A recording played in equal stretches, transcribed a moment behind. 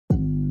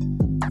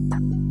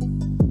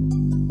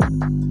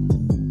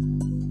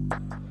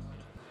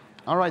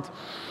All right.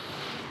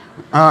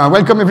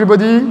 Welcome,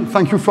 everybody.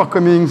 Thank you for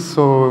coming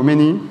so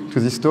many to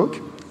this talk.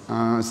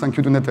 Thank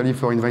you to Natalie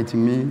for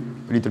inviting me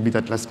a little bit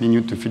at last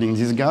minute to fill in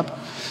this gap.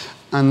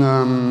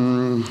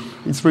 And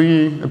it's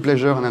really a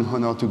pleasure and an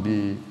honor to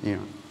be here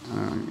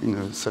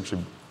in such a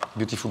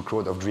beautiful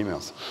crowd of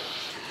dreamers.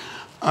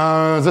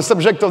 The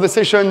subject of the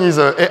session is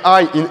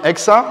AI in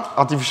XR,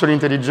 artificial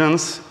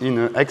intelligence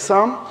in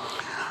XR.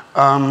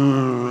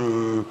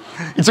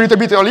 It's a little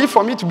bit early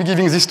for me to be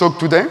giving this talk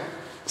today,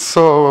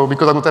 so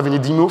because I don't have any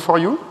demo for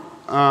you.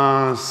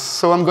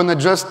 So I'm going to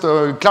just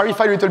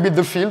clarify a little bit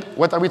the field.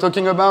 What are we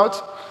talking about?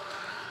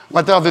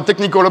 What are the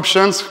technical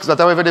options that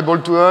are available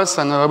to us?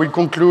 And I will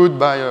conclude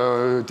by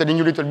telling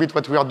you a little bit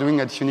what we are doing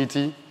at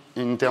Unity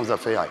in terms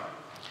of AI.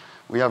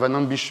 We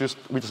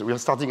are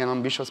starting an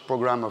ambitious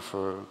program of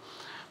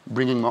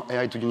bringing more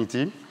AI to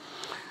Unity.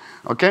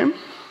 Okay?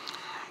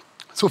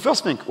 So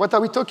first thing, what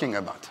are we talking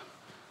about?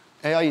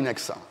 AI in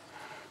XR.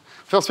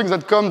 First thing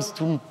that comes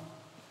to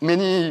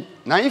many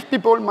naive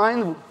people's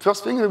mind,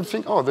 first thing they will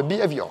think, oh, the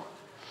behavior.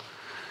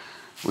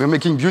 We're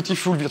making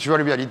beautiful virtual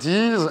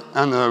realities,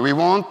 and we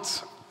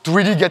want to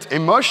really get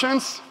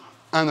emotions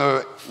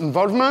and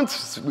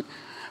involvement.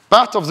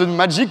 Part of the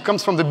magic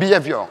comes from the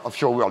behavior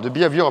of your world, the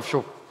behavior of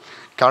your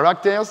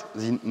characters,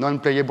 the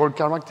non-playable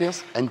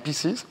characters,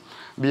 NPCs,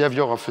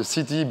 behavior of a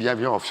city,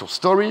 behavior of your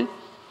story.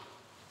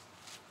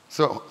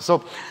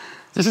 So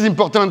this is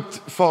important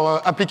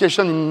for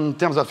application in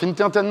terms of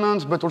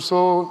entertainment, but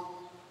also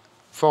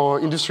for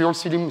industrial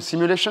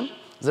simulation.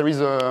 There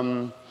is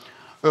a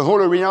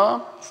whole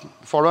area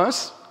for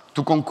us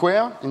to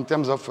conquer in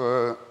terms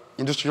of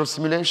industrial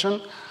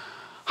simulation.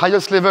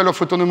 Highest level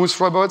of autonomous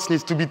robots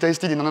needs to be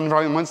tested in an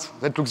environment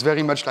that looks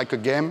very much like a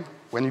game,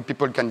 when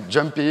people can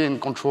jump in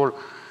and control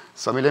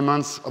some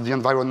elements of the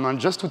environment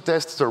just to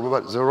test the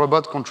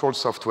robot control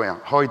software,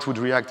 how it would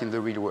react in the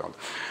real world.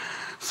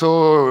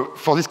 So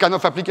for this kind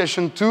of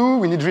application too,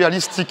 we need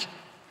realistic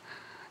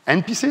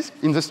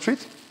NPCs in the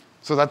street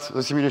so that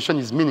the simulation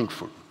is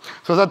meaningful.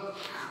 So that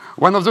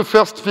one of the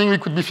first things we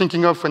could be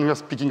thinking of when we are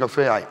speaking of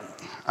AI.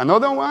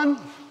 Another one,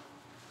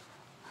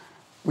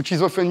 which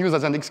is often used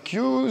as an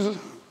excuse,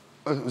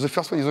 the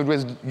first one is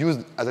always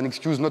used as an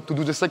excuse not to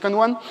do the second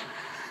one.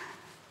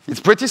 It's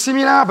pretty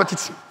similar, but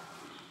it's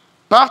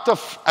part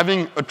of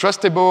having a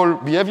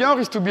trustable behavior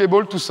is to be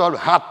able to solve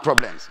hard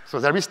problems. So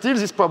there is still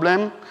this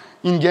problem.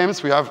 In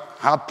games, we have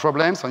hard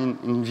problems, and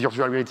in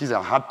virtual realities, there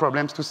are hard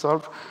problems to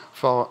solve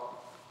for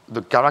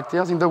the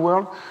characters in the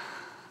world.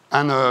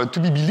 And to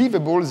be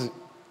believable,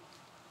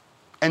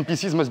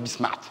 NPCs must be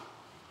smart.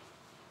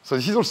 So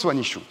this is also an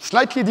issue.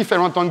 Slightly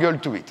different angle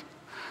to it.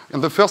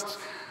 And the first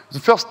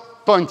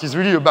point is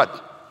really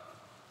about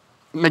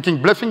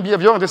making bluffing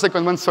behavior, and the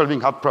second one solving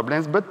hard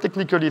problems, but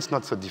technically it's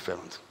not so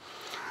different.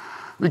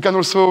 We can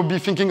also be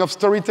thinking of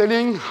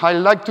storytelling. I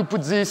like to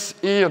put this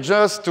here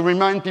just to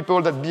remind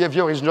people that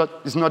behavior is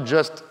not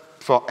just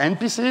for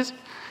NPCs,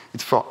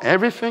 it's for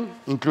everything,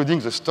 including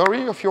the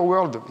story of your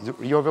world,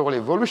 the overall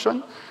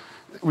evolution.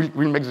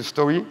 We'll make the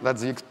story that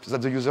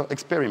the user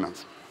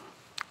experiments.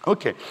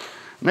 Okay,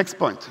 next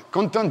point,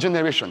 content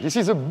generation. This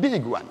is a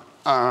big one.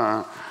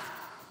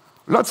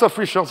 Lots of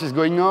research is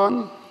going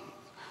on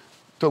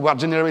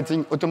toward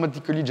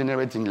automatically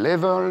generating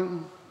levels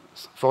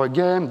for a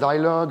game,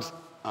 dialogues,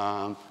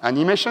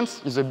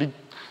 animations is a big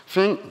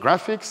thing,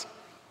 graphics.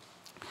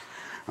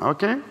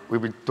 Okay, we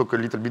will talk a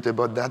little bit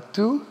about that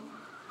too.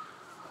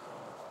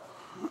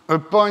 A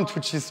point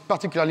which is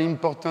particularly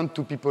important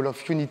to people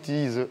of Unity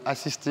is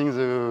assisting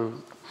the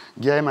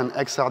game and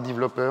XR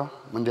developer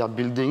when they are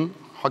building.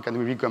 How can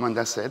we recommend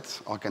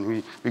assets? How can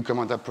we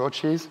recommend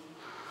approaches?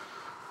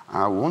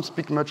 I won't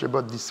speak much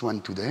about this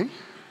one today.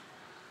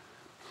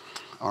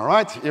 All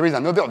right, here is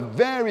another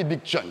very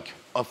big chunk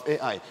of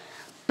AI.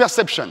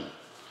 Perception.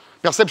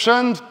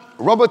 Perception,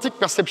 robotic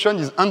perception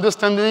is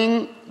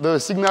understanding the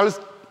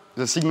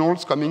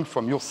signals coming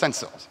from your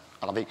sensors.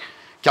 Are they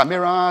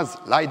cameras,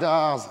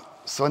 LiDARs,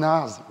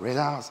 sonars,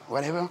 radars,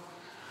 whatever?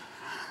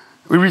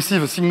 We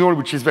receive a signal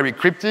which is very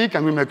cryptic,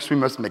 and we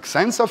must make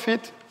sense of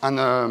it.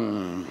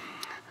 And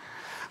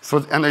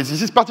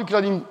this is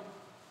particularly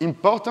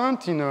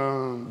important in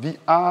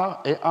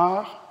VR,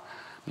 AR.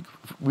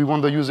 We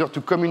want the user to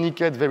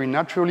communicate very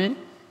naturally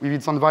with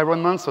its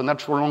environment, so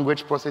natural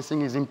language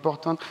processing is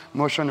important,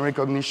 motion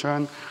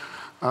recognition.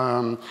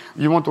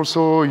 You want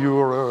also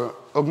your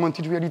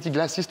augmented reality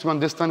glasses to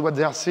understand what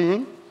they are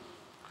seeing.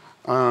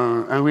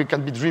 And we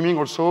can be dreaming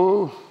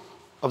also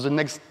of the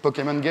next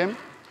Pokemon game,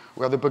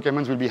 where the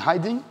Pokemon will be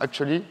hiding,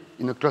 actually,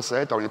 in a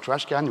closet or in a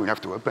trash can. You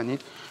have to open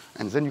it,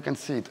 and then you can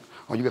see it,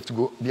 or you have to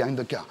go behind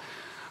the car.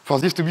 For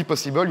this to be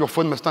possible, your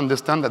phone must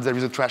understand that there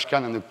is a trash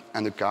can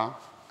and a car,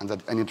 and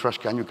that in a trash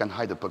can you can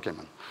hide a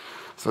Pokemon.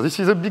 So this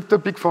is a big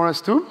topic for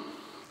us too,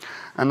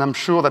 and I'm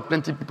sure that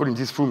plenty of people in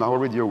this room are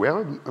already aware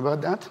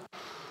about that.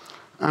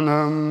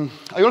 And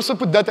I also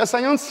put data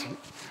science,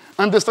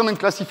 understand and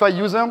classify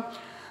user.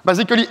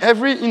 Basically,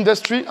 every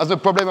industry has a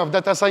problem of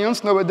data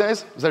science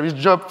nowadays. There is a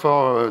job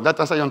for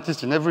data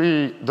scientists in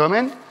every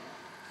domain.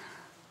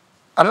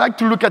 I'd like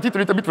to look at it a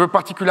little bit with a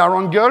particular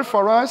angle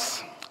for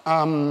us.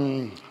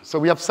 So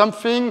we have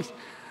something,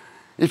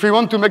 if we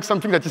want to make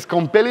something that is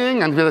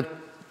compelling and will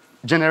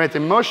generate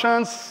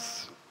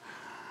emotions,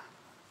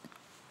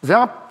 there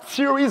are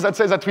theories that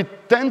say that we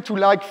tend to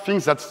like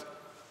things that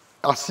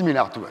are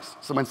similar to us.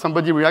 So when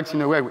somebody reacts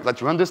in a way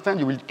that you understand,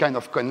 you will kind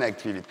of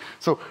connect with it.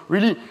 So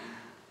really,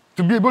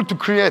 to be able to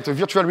create a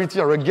virtual reality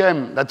or a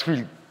game that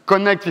will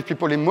connect with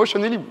people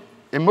emotionally,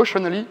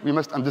 we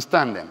must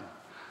understand them.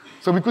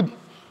 So we could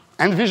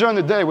envision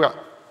a day where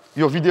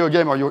your video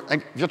game or your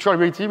virtual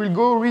reality will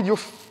go read your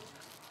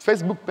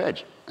Facebook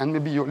page and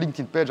maybe your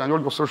LinkedIn page and all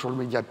your social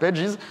media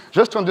pages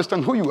just to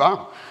understand who you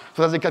are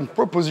so that they can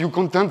propose you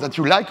content that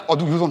you like or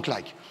you don't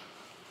like.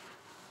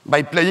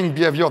 By playing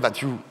behavior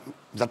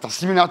that are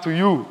similar to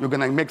you, you're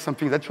going to make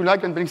something that you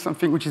like, and playing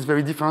something which is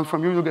very different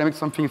from you, you're going to make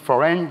something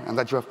foreign and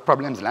that you have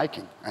problems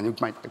liking and you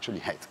might actually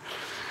hate.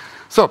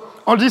 So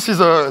all this is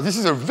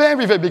a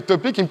very, very big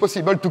topic,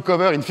 impossible to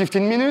cover in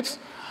 15 minutes.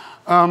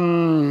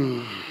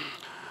 I'm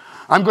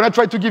going to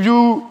try to give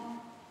you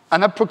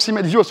an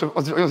approximate view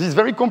of this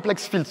very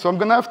complex field. So I'm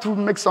going to have to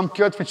make some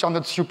cuts which are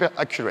not super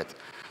accurate.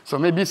 So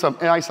maybe some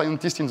AI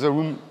scientists in the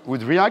room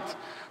would react,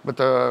 but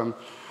I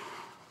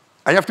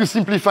have to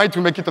simplify to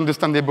make it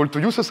understandable to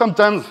you. So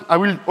sometimes I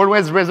will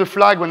always raise a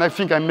flag when I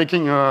think I'm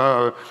making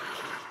an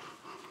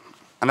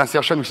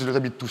assertion which is a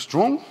little bit too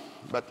strong,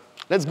 but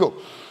let's go.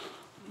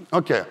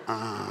 Okay,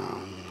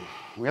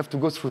 we have to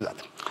go through that.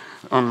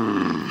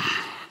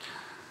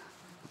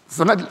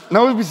 So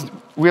now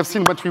we have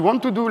seen what we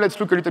want to do. Let's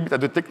look a little bit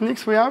at the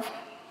techniques we have.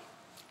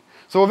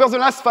 So over the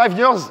last 5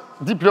 years,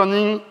 deep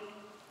learning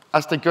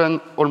has taken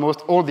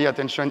almost all the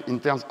attention in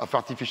terms of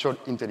artificial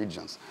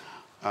intelligence.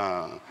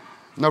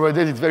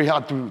 Nowadays, it's very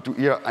hard to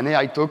hear an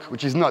AI talk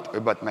which is not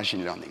about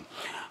machine learning.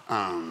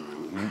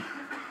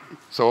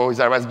 So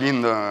there has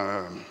been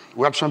the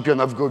world champion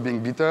of Go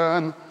being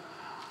beaten,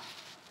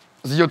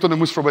 the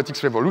autonomous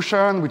robotics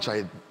revolution, which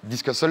I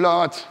discuss a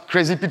lot,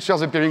 crazy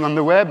pictures appearing on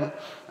the web.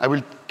 I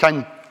will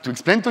kind to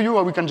explain to you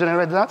how we can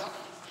generate that.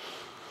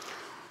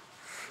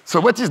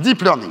 So what is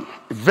deep learning?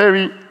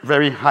 Very,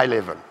 very high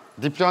level.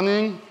 Deep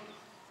learning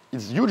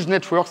is huge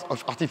networks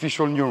of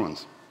artificial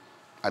neurons.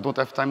 I don't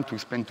have time to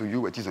explain to you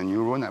what is a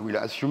neuron. I will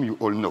assume you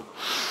all know.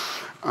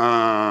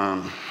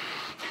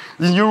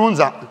 These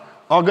neurons are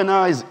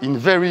organized in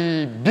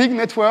very big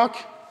network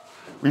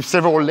with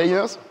several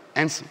layers,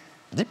 hence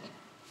deep,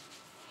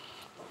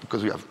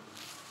 because we have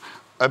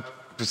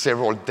up to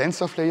several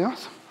tens of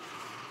layers.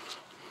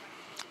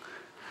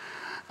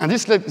 And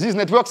these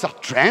networks are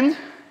trained.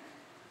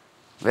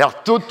 They are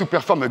taught to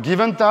perform a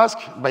given task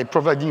by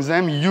providing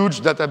them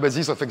huge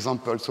databases of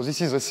examples. So this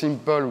is a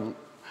simple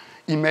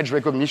image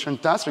recognition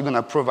task. We're going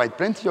to provide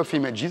plenty of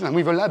images, and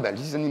with a label.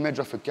 This is an image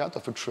of a cat,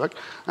 of a truck,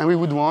 and we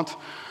would want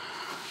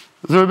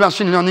the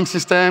machine learning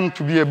system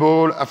to be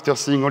able, after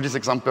seeing all these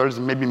examples,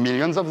 maybe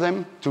millions of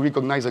them, to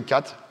recognize a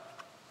cat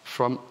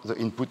from the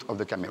input of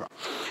the camera.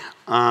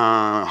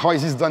 How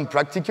is this done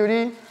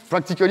practically?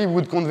 Practically, we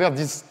would convert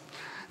this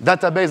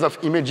database of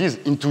images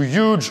into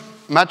huge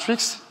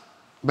matrix.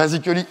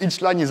 Basically,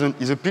 each line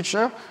is a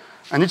picture,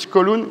 and each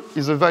column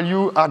is a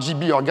value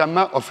RGB or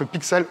gamma of a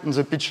pixel in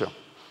the picture.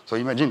 So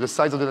imagine the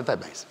size of the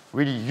database.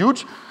 Really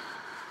huge.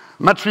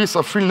 Matrix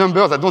of real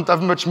numbers that don't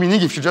have much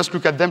meaning if you just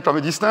look at them from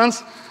a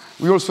distance.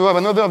 We also have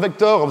another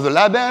vector of the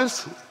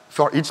labels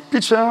for each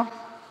picture.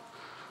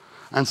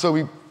 And so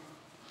we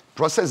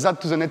process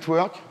that to the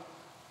network.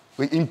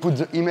 We input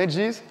the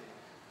images.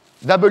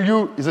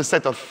 W is a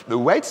set of the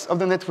weights of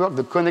the network,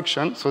 the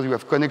connection. So you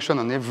have connection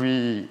on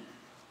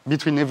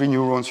between every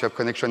neuron, you have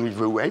connection with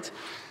the weight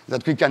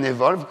that we can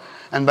evolve.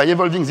 And by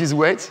evolving these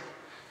weights,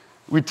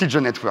 we teach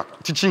the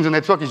network. Teaching the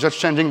network is just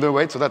changing the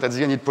weight so that at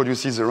the end it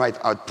produces the right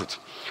output.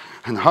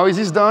 And how is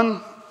this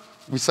done?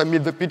 We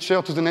submit the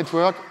picture to the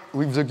network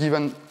with the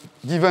given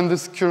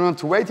the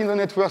current weight in the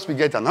network, we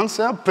get an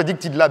answer,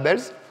 predicted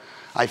labels.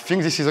 I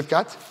think this is a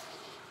cat.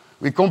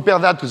 We compare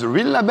that to the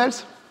real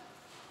labels.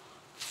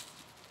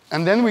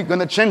 And then we're going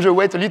to change the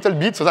weight a little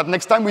bit so that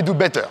next time we do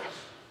better.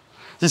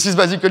 This is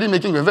basically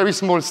making a very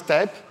small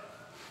step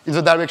in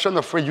the direction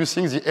of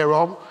reducing the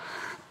error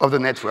of the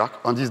network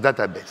on this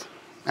database.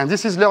 And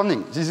this is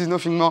learning. This is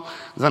nothing more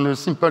than a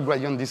simple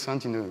gradient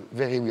descent in a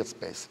very weird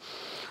space.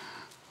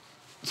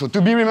 So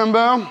to be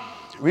remembered,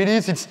 really,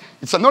 it's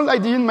an old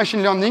idea in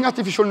machine learning,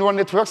 artificial neural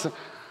networks,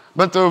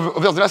 but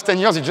over the last 10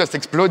 years, it just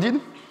exploded.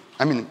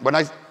 I mean, when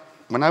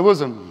I was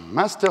a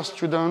master's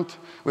student,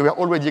 we were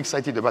already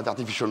excited about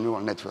artificial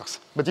neural networks,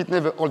 but it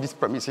never all these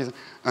promises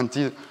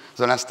until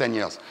the last 10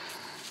 years.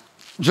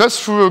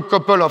 Just through a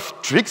couple of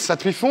tricks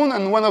that we found,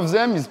 and one of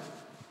them is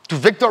to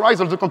vectorize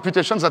all the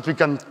computations that we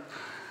can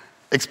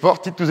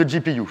export it to the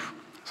GPU.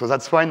 So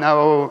that's why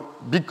now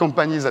big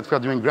companies that were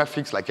doing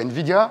graphics like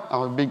NVIDIA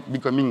are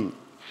becoming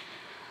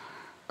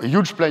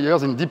huge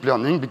players in deep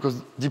learning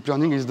because deep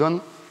learning is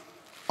done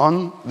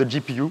on the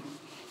GPU,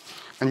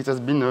 and it has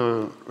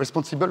been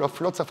responsible of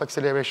lots of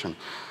acceleration,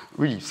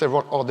 really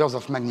several orders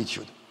of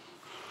magnitude.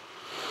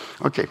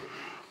 Okay.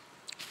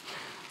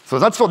 So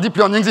that's for deep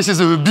learning. This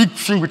is a big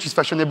thing which is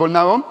fashionable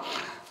now.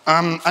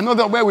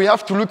 Another way we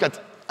have to look at,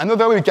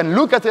 another way we can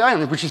look at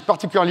AI, which is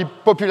particularly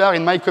popular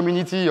in my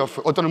community of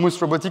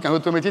autonomous robotic and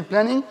automated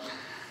planning,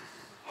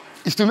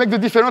 is to make the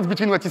difference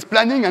between what is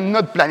planning and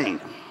not planning.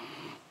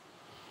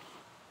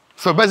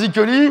 So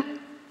basically,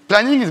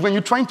 planning is when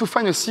you're trying to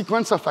find a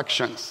sequence of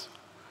actions,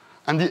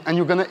 and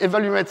you're going to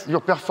evaluate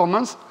your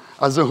performance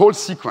as a whole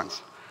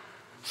sequence.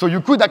 So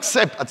you could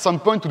accept at some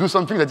point to do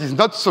something that is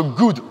not so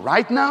good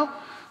right now,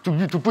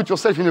 to put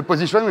yourself in a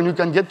position when you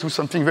can get to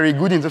something very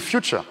good in the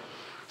future.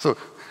 So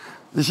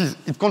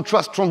it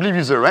contrasts strongly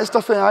with the rest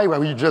of AI, where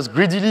we just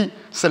greedily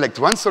select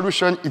one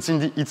solution, it's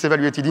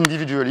evaluated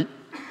individually,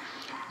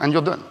 and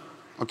you're done.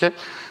 Okay?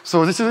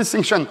 So this is a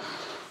distinction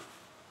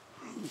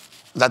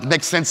that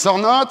makes sense or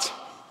not.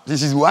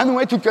 This is one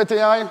way to cut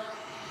AI,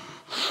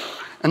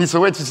 and it's a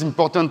way that is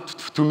important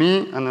to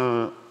me,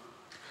 and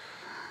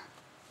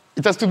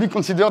it has to be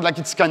considered like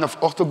it's kind of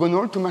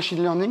orthogonal to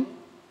machine learning.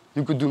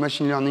 You could do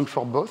machine learning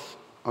for both,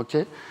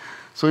 okay?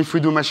 So if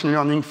we do machine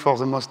learning for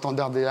the most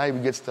standard AI,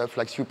 we get stuff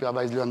like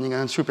supervised learning.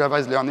 And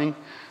supervised learning,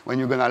 when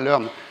you're gonna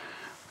learn,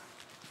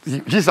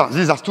 these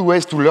are two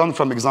ways to learn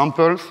from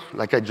examples,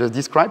 like I just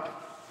described.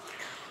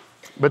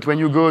 But when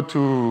you go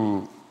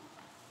to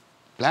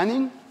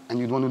planning, and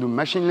you want to do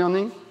machine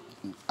learning,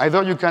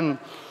 either you can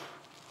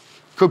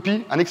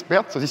copy an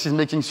expert, so this is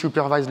making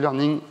supervised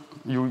learning.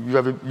 You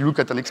look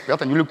at an expert,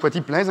 and you look what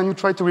he plays, and you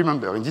try to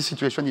remember. In this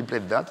situation, he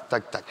played that,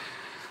 tac, tac.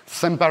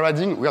 Same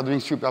paradigm, we are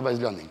doing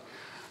supervised learning.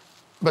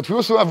 But we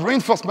also have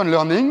reinforcement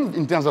learning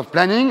in terms of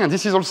planning, and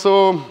this is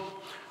also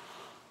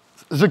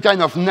the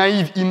kind of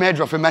naive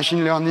image of a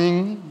machine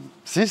learning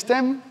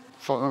system.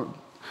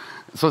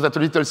 So that a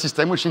little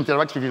system which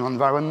interacts with the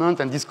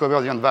environment and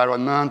discovers the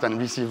environment and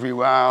receives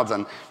rewards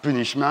and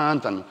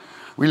punishment, and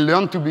will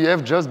learn to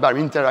behave just by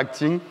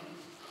interacting.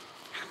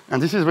 And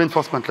this is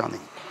reinforcement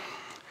learning.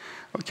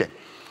 Okay.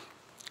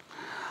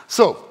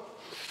 So,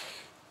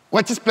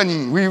 what is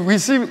planning? We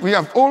see we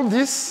have all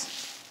this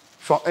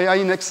for AI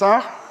in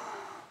XR,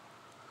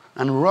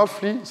 and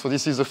roughly, so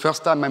this is the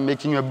first time I'm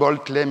making a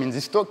bold claim in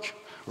this talk,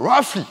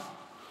 roughly,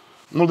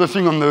 all the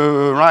thing on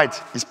the right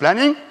is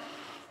planning,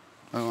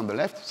 on the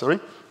left, sorry,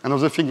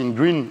 another thing in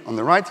green on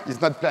the right is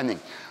not planning.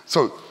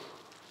 So,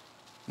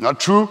 not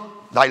true,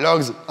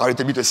 dialogues are a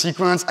little bit a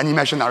sequence,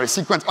 animation are a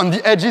sequence. On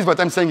the edges, what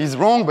I'm saying is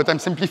wrong, but I'm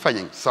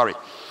simplifying, sorry.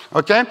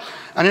 Okay?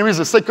 And here is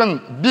the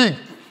second big,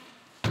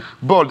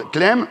 bold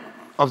claim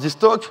of this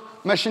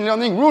talk, machine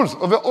learning rules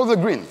over all the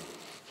green.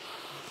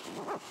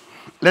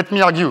 Let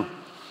me argue.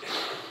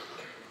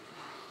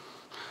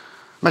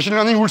 Machine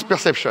learning rules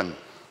perception.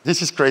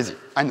 This is crazy,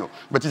 I know,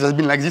 but it has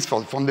been like this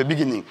from the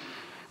beginning.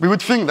 We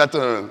would think that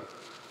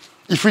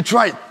if we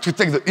try to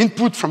take the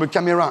input from a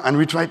camera and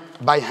we try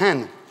by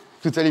hand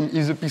to tell him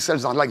if the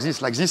pixels are like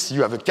this,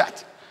 you have a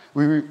cat,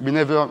 we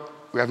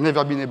have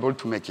never been able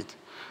to make it.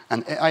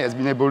 And AI has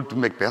been able to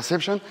make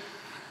perception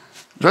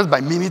just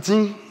by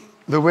mimicking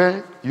the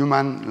way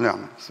humans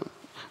learn,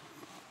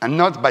 and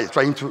not by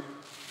trying to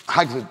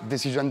hack the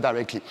decision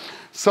directly.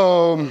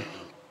 So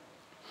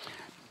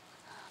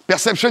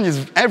perception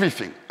is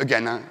everything.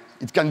 Again,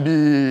 it can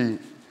be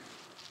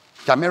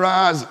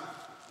cameras,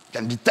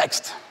 can be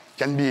text,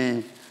 can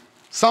be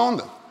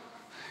sound.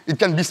 It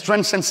can be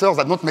strange sensors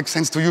that don't make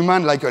sense to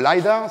humans, like a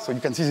LiDAR. So you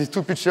can see these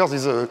two pictures.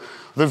 This is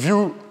the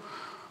view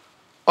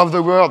of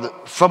the world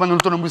from an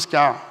autonomous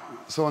car.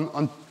 So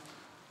on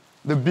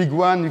the big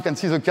one, you can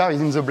see the car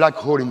is in the black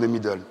hole in the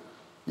middle.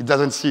 It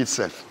doesn't see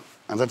itself.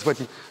 And that's what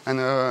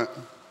the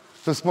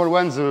small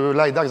one, the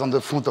LiDAR is on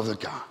the front of the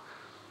car.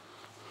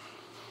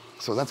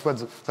 So that's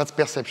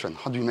perception.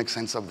 How do you make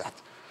sense of that?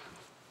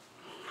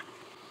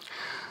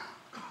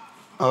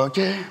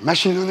 Okay,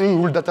 machine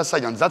learning, rule data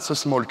science. That's a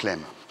small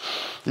claim.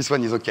 This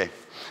one is okay.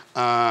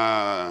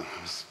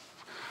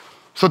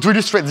 So to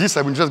illustrate this,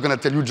 I'm just going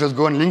to tell you, just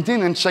go on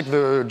LinkedIn and check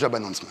the job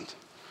announcement.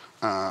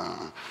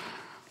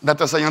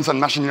 Data science and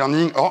machine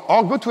learning,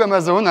 or go to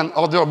Amazon and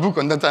order a book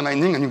on data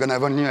mining, and you're going to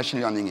have only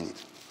machine learning in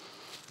it.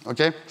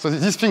 Okay? So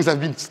these things have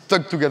been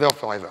stuck together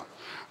forever.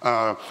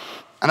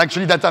 And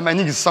actually, data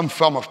mining is some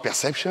form of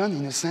perception,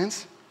 in a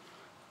sense.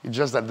 It's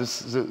just that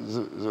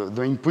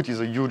the input is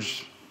a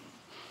huge...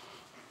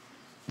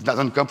 It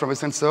doesn't come from a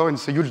sensor, and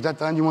it's a huge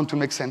data, and you want to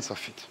make sense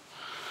of it.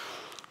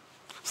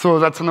 So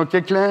that's an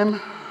okay claim.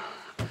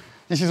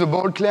 This is a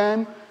bold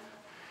claim.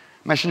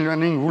 Machine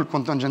learning, rule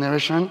content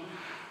generation.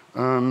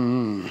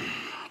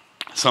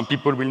 Some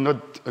people will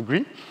not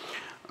agree.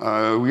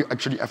 We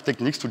actually have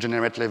techniques to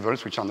generate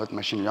levels, which are not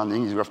machine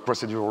learning. We have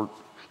procedural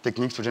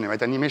techniques to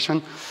generate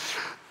animation.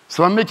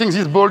 So I'm making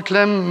this bold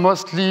claim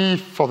mostly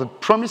for the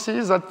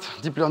promises that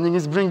deep learning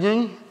is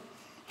bringing.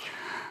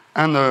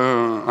 And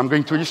I'm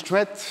going to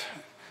illustrate.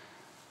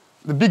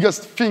 The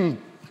biggest thing,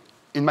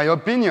 in my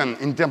opinion,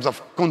 in terms of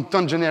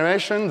content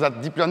generation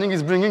that deep learning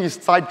is bringing is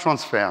type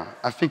transfer.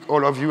 I think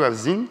all of you have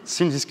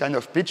seen this kind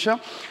of picture.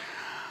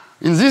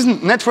 In these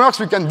networks,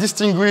 we can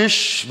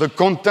distinguish the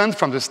content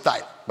from the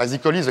style.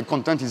 Basically, the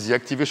content is the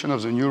activation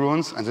of the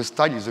neurons, and the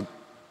style is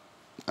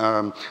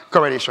the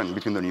correlation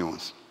between the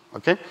neurons.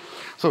 Okay?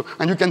 So,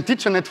 and you can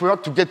teach a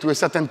network to get to a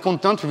certain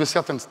content with a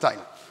certain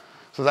style.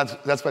 So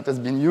that's what has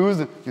been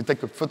used. You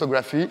take a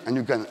photography and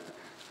you can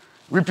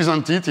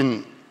represent it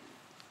in,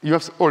 you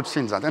have all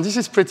seen that. And this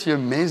is pretty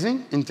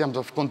amazing in terms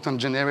of content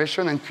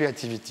generation and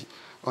creativity,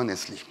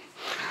 honestly.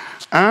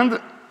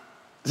 And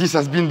this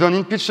has been done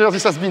in pictures,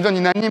 this has been done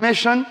in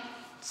animation.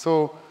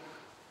 So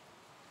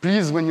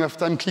please, when you have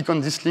time, click on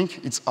this link.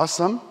 It's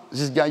awesome.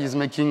 This guy is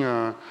making,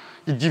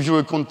 it gives you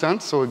a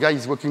content. So a guy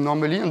is working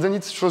normally, and then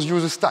it shows you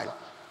the style.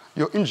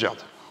 You're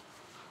injured.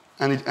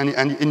 And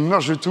it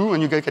merges the two,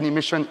 and you get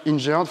animation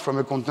injured from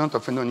a content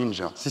of a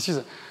non-injured. This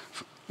is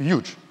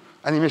huge.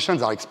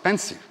 Animations are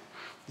expensive.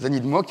 They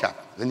need mocap,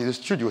 they need a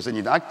studio, they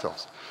need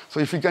actors. So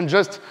if you can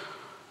just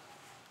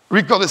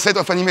record a set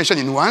of animation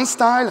in one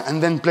style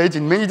and then play it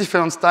in many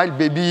different styles,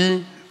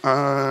 baby,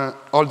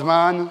 old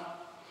man,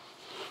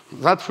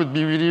 that would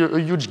be really a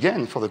huge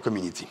gain for the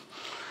community.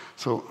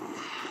 So,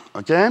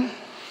 okay.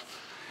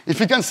 If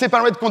we can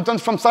separate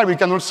content from style, we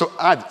can also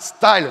add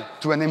style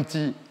to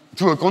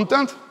a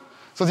content.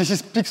 So this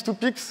is pics to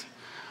pics.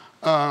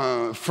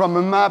 From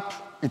a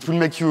map, it will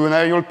make you an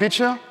aerial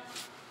picture.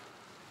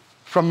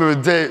 From a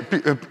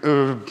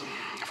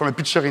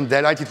picture in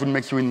daylight, it will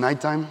make you in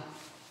nighttime.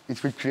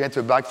 It will create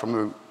a bag from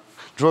a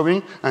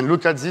drawing. And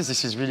look at this.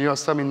 This is really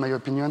awesome, in my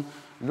opinion.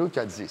 Look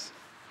at this.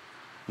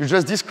 You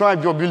just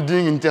describe your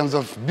building in terms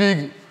of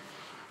big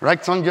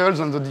rectangles,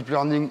 and the deep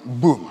learning,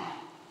 boom,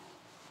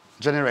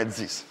 generates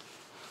this.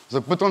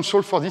 The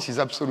potential for this is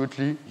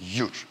absolutely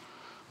huge.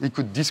 We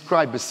could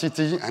describe a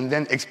city and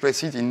then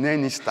express it in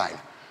any style.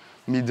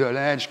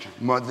 Middle-aged,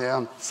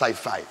 modern,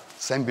 sci-fi,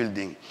 same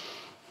building.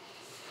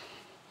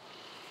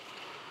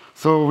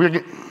 So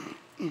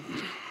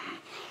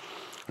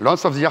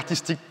lots of the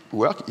artistic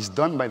work is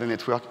done by the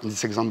network in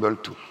this example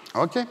too.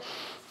 Okay?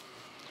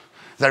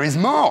 There is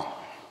more.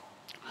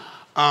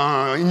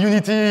 In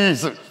Unity,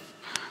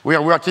 we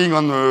are working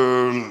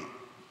on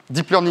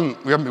deep learning.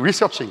 We are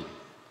researching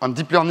on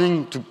deep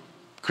learning to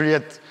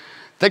create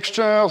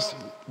textures,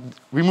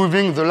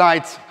 removing the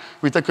light.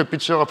 We take a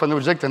picture of an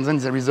object, and then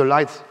there is a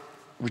light,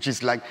 which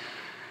is like,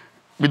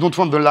 we don't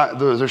want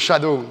the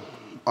shadow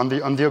on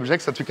the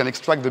object, so that we can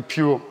extract the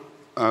pure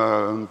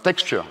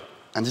texture.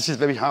 And this is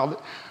very hard.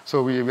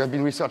 So we have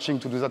been researching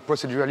to do that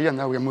procedurally, and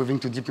now we are moving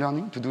to deep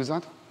learning to do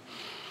that.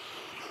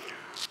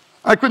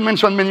 I could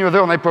mention many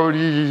other, and I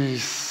probably,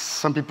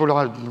 some people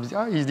are,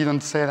 he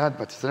didn't say that,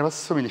 but there was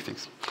so many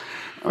things.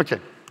 Okay.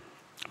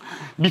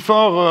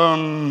 Before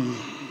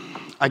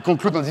I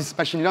conclude on this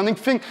machine learning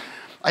thing,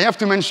 I have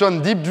to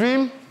mention Deep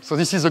Dream. So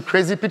this is a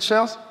crazy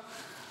pictures.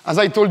 As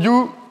I told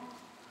you,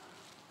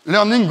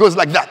 learning goes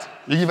like that.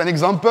 You give an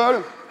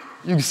example,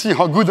 you see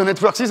how good the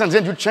network is, and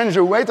then you change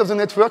the weight of the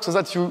network so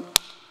that you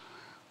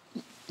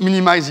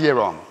minimize the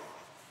error.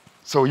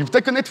 So you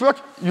take a network,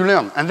 you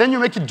learn, and then you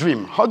make it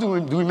dream. How do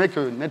we make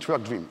a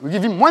network dream? We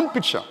give him one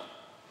picture,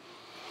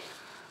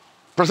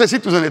 process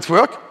it to the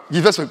network,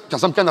 give us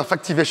some kind of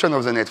activation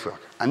of the network.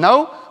 And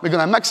now we're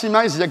going to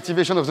maximize the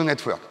activation of the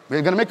network.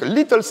 We're going to make a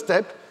little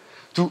step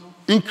to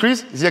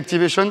increase the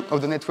activation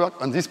of the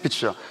network on this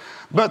picture.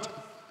 But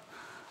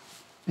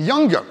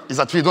younger is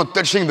that we're not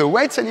touching the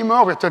weights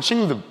anymore, we're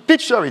touching the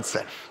picture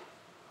itself.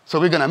 So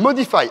we're going to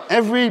modify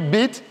every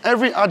bit,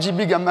 every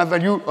RGB gamma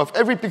value of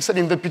every pixel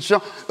in the picture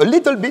a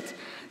little bit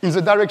in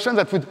the direction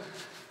that would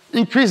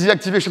increase the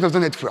activation of the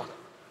network.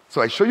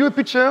 So I show you a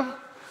picture,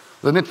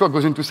 the network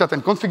goes into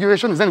certain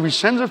configuration, and then we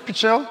change the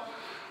picture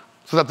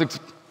so that the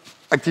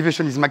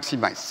activation is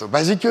maximized. So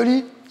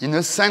basically, in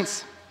a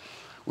sense,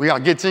 we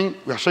are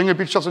showing a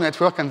picture of the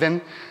network, and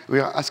then we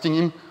are asking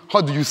him,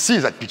 how do you see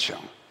that picture?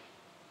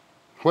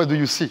 What do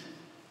you see?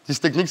 These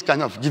techniques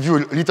kind of give you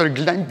a little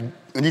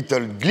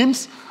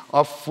glimpse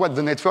of what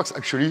the networks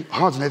actually,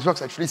 how the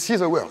networks actually see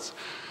the world.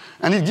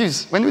 And it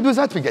gives, when we do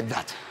that, we get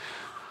that.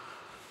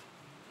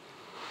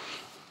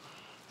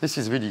 This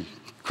is really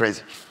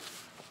crazy.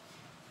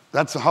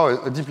 That's how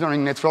a deep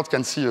learning network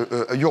can see a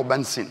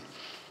urban scene.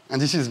 And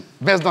this is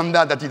based on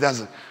that it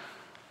has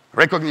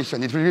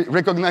recognition. It will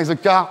recognize a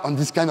car on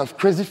these kind of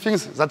crazy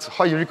things. That's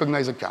how you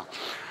recognize a car.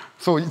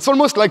 So it's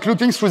almost like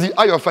looking through the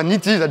eye of an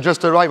ET that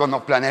just arrived on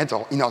our planet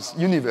or in our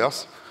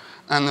universe,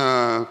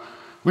 and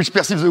which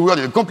perceives the world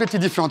in a completely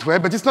different way,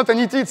 but it's not an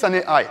ET, it's an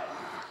AI.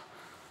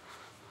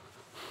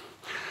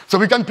 So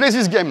we can play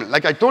this game.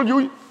 Like I told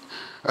you,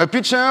 a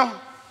picture,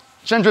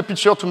 change the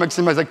picture to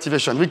maximize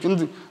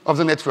activation of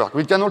the network.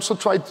 We can also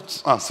try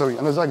to,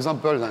 another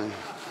example.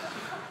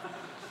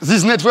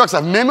 These networks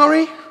have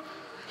memory.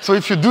 So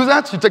if you do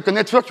that, you take a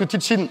network, you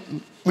teach it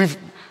with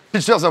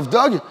pictures of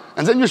dog,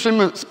 and then you show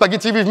him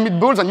spaghetti with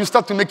meatballs, and you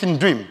start to make him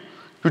dream.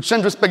 You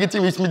change the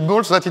spaghetti with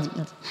meatballs so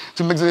that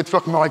to make the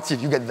network more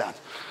active. You get that.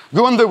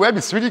 Go on the web,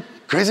 it's really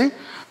crazy.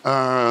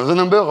 The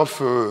number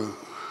of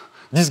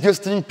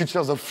disgusting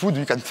pictures of food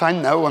you can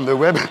find now on the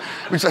web,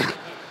 which are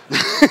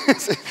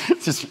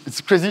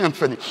it's crazy and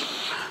funny.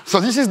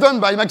 So this is done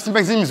by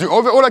maximizing the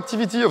overall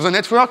activity of the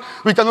network.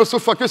 We can also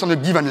focus on a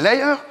given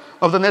layer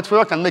of the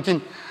network and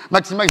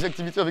maximize the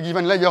activity of a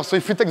given layer. So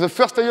if we take the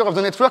first layer of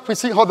the network, we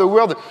see how the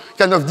world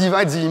kind of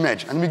divides the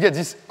image. And we get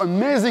this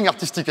amazing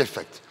artistic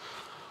effect.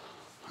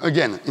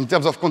 Again, in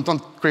terms of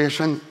content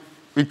creation,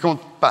 we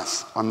can't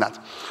pass on that.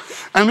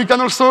 And we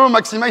can also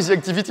maximize the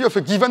activity of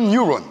a given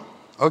neuron.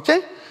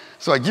 Okay?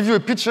 So I give you a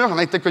picture, and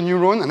I take a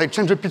neuron, and I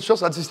change the picture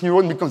so that this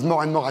neuron becomes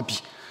more and more happy.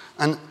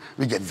 And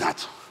we get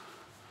that.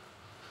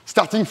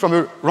 Starting from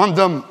a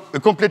random, a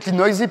completely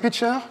noisy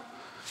picture,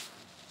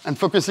 and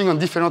focusing on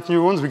different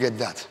neurons, we get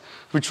that.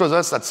 Which shows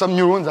us that some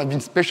neurons have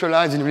been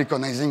specialized in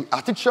recognizing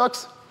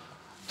artichokes,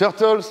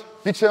 turtles,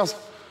 pictures.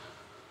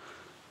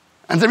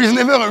 And there is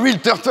never a real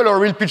turtle or a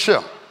real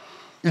picture.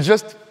 It's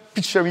just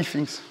picture-y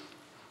things,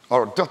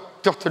 or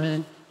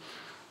turtle-y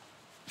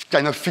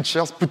kind of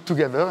features put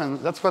together, and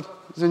that's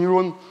what the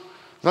neuron,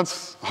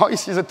 that's how it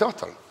sees a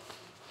turtle.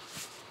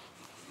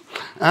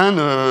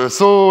 And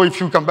so if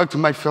you come back to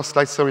my first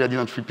slide, sorry I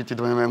didn't repeat it,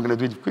 I'm going to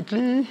do it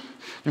quickly.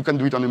 You can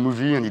do it on a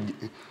movie,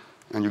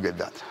 and you get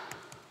that.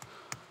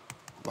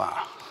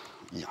 Wow,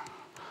 yeah.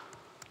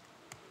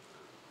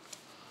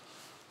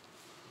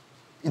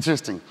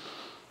 Interesting.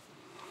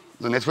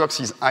 The network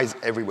sees eyes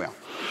everywhere.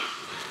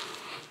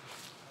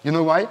 You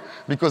know why?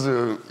 Because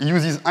he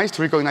uses eyes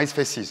to recognize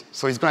faces.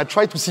 So he's going to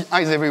try to see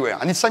eyes everywhere.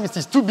 And each time it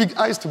sees two big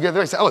eyes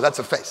together, he says, oh, that's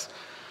a face.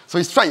 So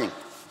he's trying.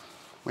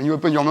 When you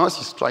open your mouth,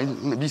 he's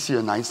trying, maybe see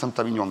an eye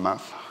sometime in your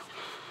mouth.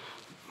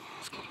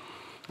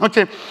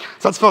 OK,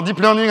 that's for deep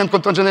learning and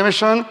content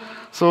generation.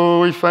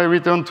 So if I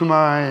return to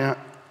my,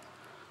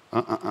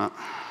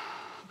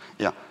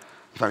 yeah,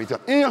 if I return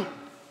here,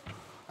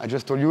 I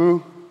just told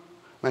you,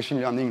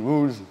 machine learning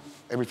rules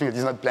everything that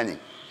is not planning,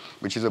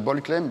 which is a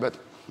bold claim, but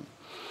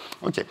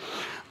OK.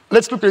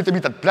 Let's look a little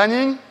bit at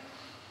planning.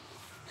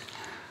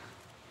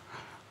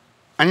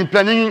 And in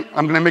planning,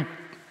 I'm going to make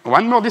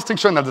one more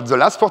distinction that's the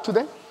last for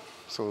today.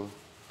 So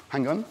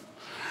hang on.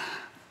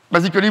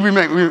 Basically,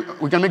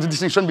 we can make the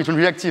distinction between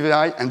reactive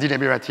AI and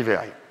deliberative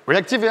AI.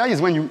 Reactive AI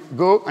is when you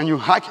go and you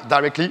hack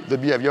directly the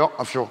behavior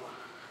of your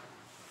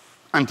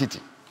entity.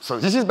 So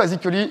this is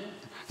basically,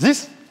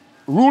 this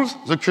rules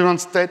the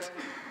current state.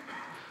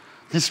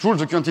 This rules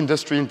the current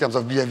industry in terms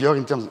of behavior,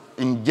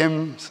 in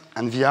games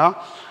and VR.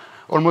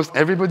 Almost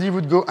everybody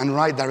would go and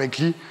write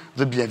directly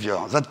the behavior.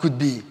 That could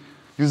be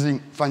using,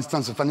 for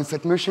instance, a finite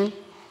state machine.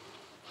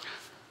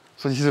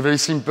 So this is a very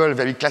simple,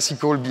 very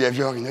classical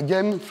behavior in a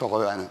game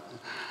for an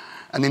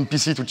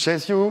NPC to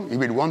chase you. He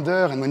will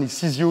wander, and when he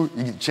sees you,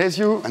 he will chase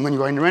you, and when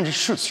you are in range, he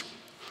shoots you.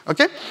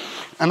 Okay?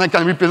 And I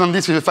can represent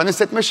this with a finite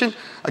state machine.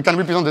 I can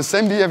represent the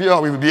same behavior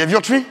with a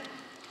behavior tree.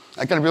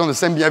 I can represent the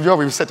same behavior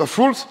with a set of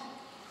rules.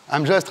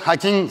 I'm just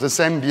hacking the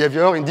same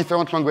behavior in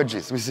different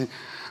languages. We see,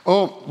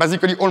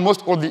 basically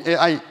almost all the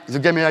AI, the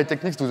game AI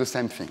techniques do the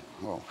same thing.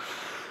 Well,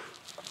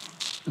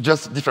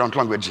 just different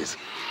languages.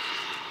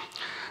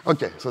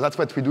 Okay, so that's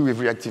what we do with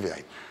reactive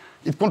AI.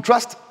 It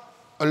contrasts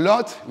a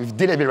lot with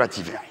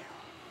deliberative AI.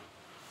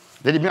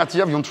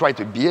 Deliberative, you don't write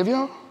a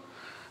behavior,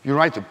 you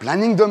write a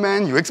planning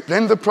domain, you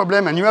explain the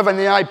problem, and you have an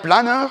AI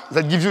planner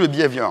that gives you a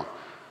behavior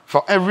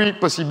for every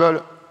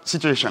possible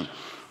situation.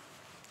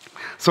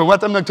 So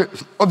what I'm not,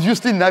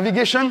 obviously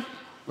navigation,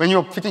 when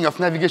you're thinking of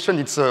navigation,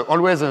 it's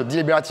always a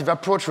deliberative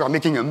approach. We are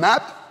making a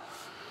map.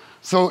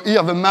 So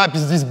here the map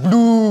is this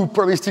blue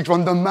probabilistic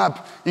random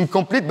map,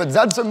 incomplete, but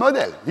that's the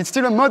model. It's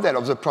still a model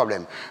of the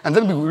problem. And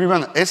then we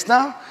run A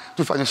star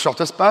to find the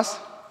shortest path.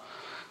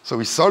 So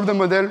we solve the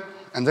model,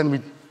 and then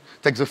we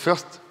take the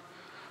first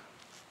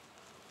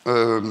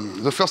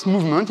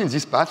movement in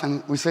this path,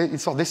 and we say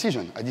it's our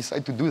decision. I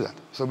decide to do that.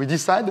 So we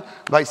decide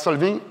by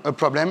solving a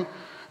problem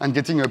and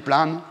getting a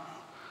plan.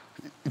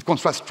 It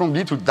contrasts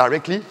strongly to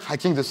directly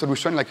hacking the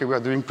solution like we were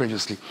doing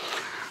previously.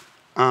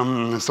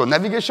 So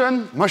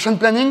navigation, motion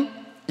planning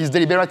is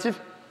deliberative.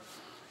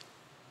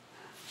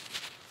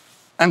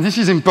 And this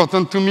is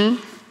important to me.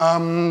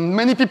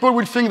 Many people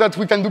will think that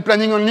we can do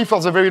planning only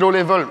for the very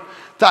low-level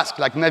tasks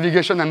like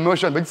navigation and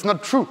motion, but it's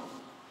not true.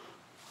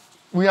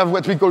 We have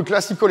what we call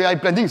classical AI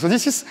planning. So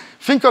this is,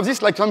 think of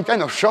this like some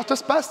kind of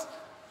shortest path,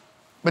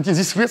 but in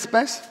this weird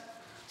space.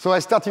 So I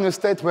start in a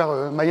state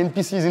where my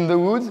NPC is in the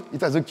woods.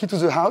 It has a key to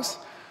the house.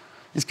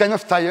 It's kind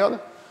of tired.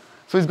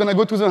 So it's going to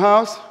go to the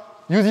house,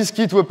 use this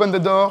key to open the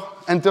door,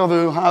 enter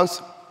the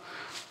house,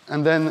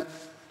 and then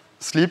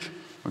sleep.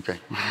 OK.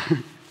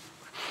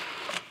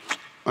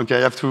 OK, I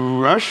have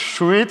to rush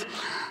through it.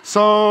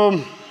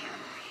 So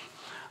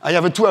I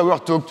have a 2-hour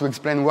talk to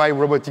explain why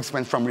robotics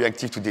went from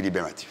reactive to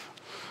deliberative.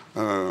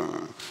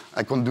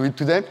 I can't do it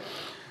today.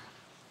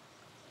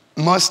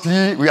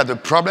 Mostly, we had a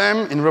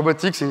problem in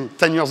robotics.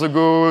 10 years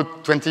ago,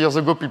 20 years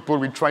ago, people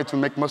would try to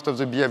make most of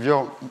the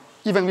behavior,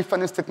 even with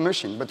finite state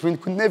machine, but we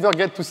could never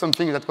get to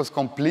something that was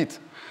complete.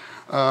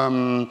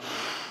 I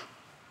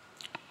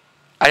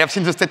have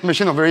seen the state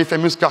machine of a very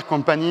famous car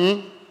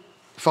company.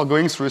 For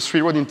going through a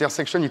 3-road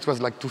intersection, it was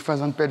like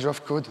 2,000 pages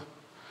of code.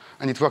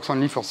 And it works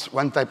only for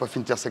one type of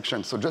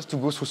intersection. So just to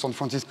go through San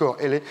Francisco or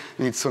LA,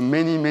 you need so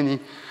many.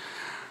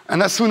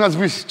 And as soon as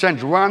we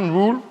change one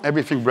rule,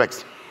 everything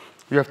breaks.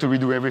 You have to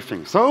redo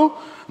everything. So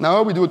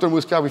now we do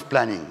autonomous car with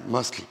planning,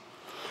 mostly.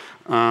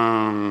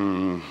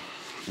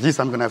 This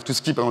I'm going to have to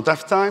skip, I don't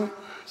have time.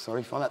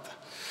 Sorry for that.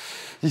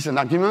 This is an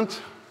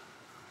argument,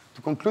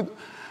 to conclude,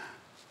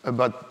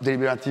 about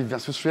deliberative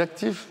versus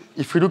reactive.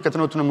 If we look at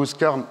an autonomous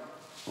car,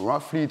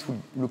 roughly it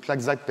would look like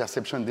that: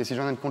 perception,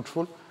 decision, and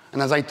control.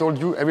 And as I told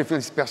you, everything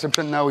is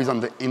perception now is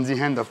in the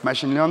hand of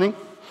machine learning.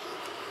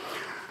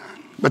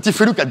 But if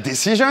we look at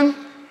decision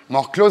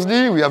more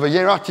closely, we have a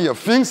hierarchy of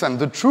things, and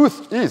the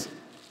truth is,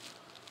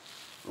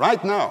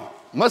 right now,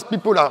 most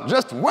people are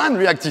just one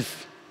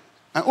reactive,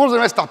 and all the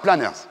rest are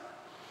planners.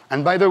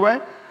 And by the way,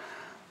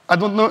 I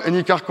don't know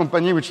any car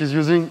company which is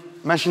using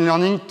machine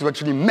learning to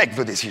actually make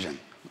the decision.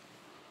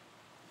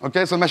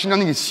 Okay, so machine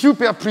learning is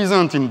super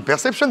present in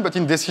perception, but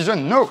in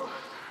decision, no.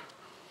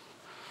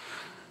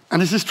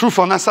 And this is true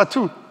for NASA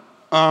too.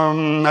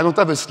 I don't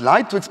have a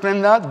slide to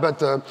explain that, but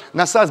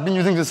NASA has been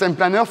using the same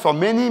planner for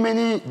many,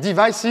 many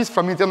devices,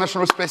 from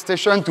International Space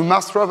Station to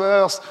Mars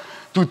rovers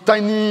to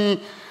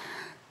tiny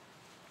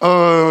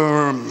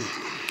orbiter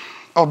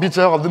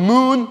of the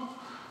moon,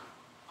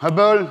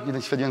 Hubble,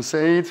 if I didn't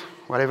say it,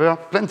 whatever,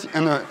 plenty,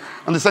 and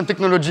the same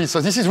technology. So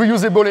this is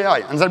reusable AI,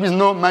 and there is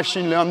no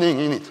machine learning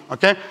in it,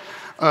 okay?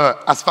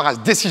 As far as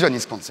decision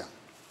is concerned.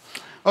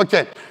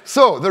 Okay,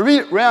 so the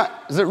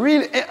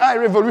real AI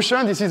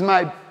revolution, this is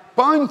my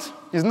point,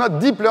 is not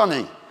deep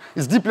learning.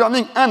 It's deep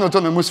learning and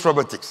autonomous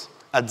robotics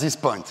at this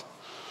point.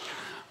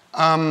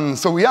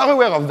 So we are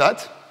aware of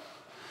that,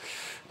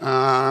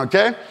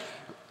 okay?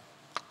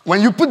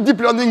 When you put deep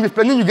learning with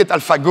planning, you get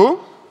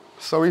AlphaGo.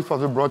 Sorry for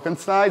the broken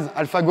slides.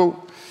 AlphaGo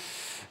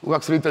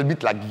works a little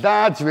bit like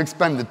that. You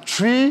expand the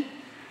tree.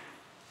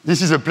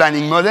 This is a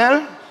planning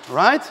model,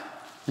 right?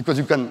 Because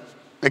you can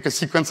make a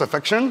sequence of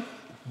action,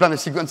 plan a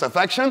sequence of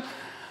action,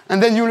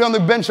 and then you learn a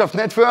bunch of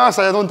networks.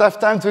 I don't have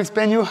time to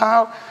explain you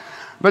how,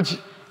 but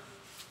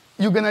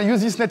you're going to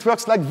use these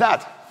networks like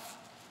that.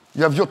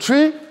 You have your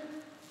tree,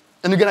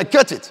 and you're going to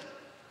cut it.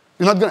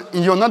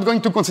 You're not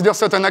going to consider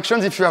certain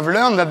actions if you have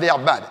learned that they are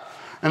bad.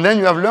 And then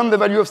you have learned the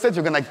value of state,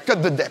 you're going to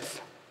cut the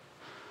depth.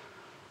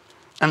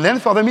 And then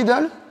for the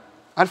middle,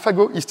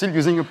 AlphaGo is still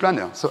using a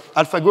planner. So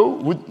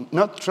AlphaGo would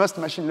not trust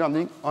machine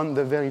learning on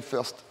the very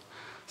first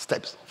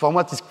steps. For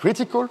what is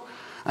critical,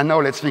 and now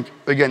let's think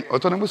again,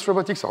 autonomous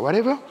robotics or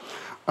whatever,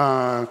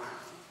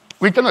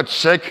 we cannot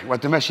check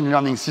what the machine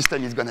learning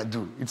system is going to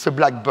do. It's a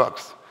black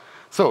box.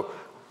 So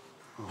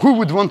who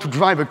would want to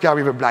drive a car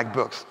with a black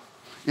box?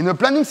 In a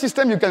planning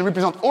system, you can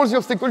represent all the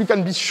obstacles. You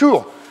can be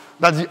sure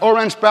that the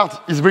orange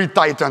part is very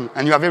tightened,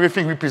 and you have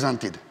everything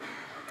represented.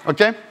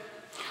 Okay?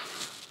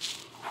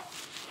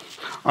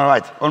 All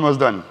right, almost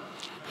done.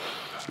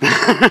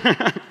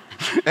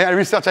 AI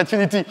research at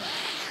Unity.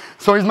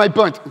 So here's my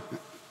point.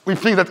 We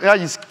think that AI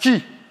is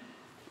key.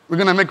 We're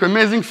going to make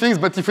amazing things,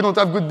 but if we don't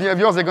have good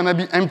behaviors, they're going to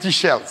be empty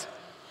shells.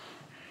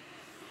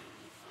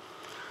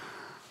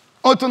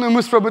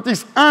 Autonomous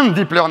robotics and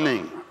deep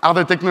learning are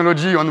the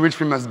technology on which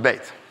we must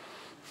bet.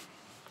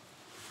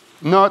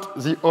 Not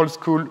the old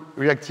school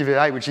reactive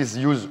AI, which is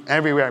used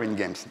everywhere in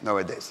games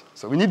nowadays.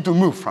 So we need to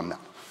move from that.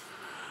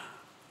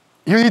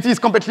 Unity is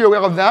completely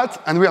aware of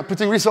that, and we are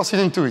putting resources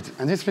into it.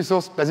 And this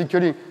resource,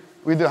 basically,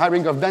 with the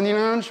hiring of Danny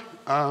Lange,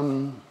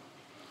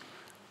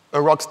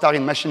 a rock star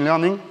in machine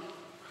learning,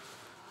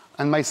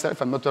 and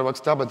myself, I'm not a rock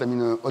star, but I'm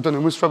in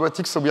autonomous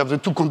robotics, so we have the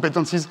two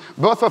competencies.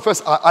 Both of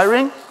us are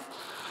hiring.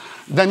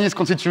 Danny is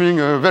constituting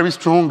a very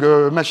strong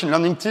machine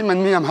learning team,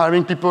 and me, I'm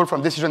hiring people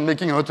from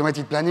decision-making and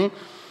automated planning.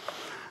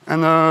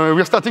 And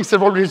we're starting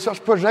several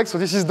research projects, so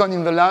this is done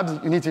in the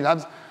labs, Unity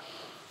labs,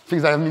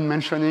 things I have been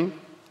mentioning,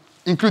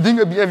 including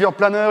a behavior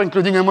planner,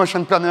 including a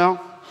motion planner.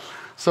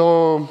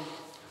 So,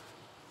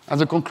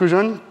 as a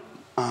conclusion,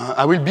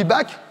 I will be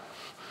back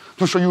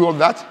to show you all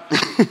that.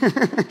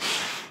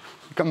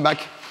 Come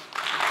back.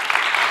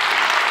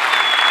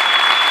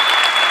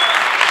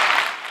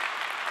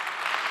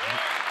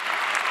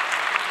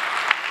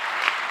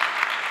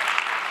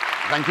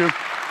 Thank you.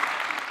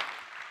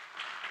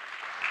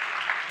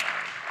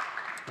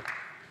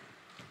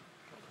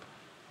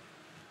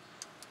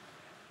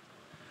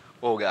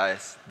 Well,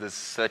 guys, this is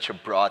such a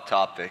broad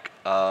topic.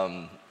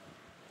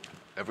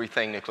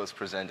 Everything Nicolas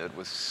presented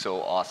was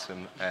so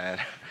awesome. And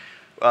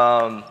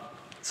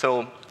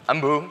so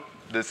I'm Boo.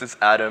 This is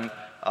Adam.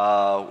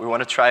 We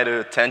want to try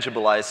to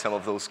tangibilize some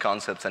of those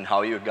concepts and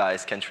how you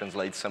guys can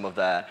translate some of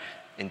that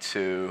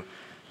into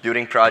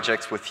building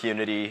projects with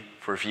Unity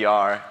for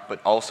VR, but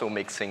also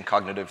mixing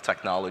cognitive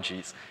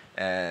technologies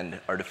and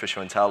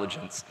artificial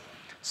intelligence.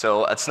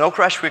 So at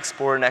Snowcrash, we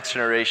explore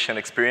next-generation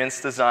experience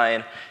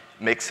design,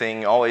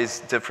 mixing always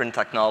different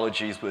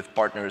technologies with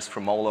partners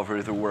from all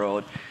over the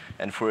world.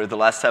 And for the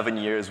last 7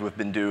 years, we've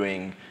been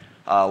doing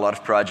a lot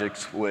of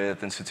projects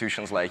with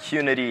institutions like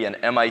Unity and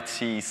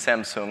MIT,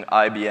 Samsung,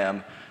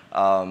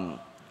 IBM,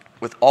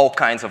 with all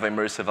kinds of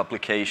immersive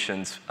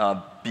applications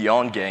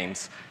beyond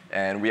games.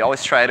 And we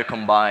always try to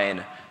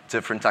combine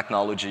different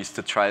technologies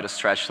to try to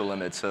stretch the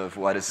limits of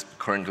what is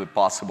currently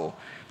possible.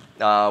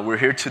 We're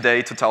here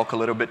today to talk a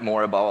little bit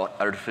more about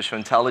artificial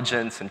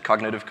intelligence and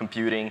cognitive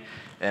computing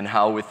and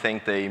how we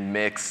think they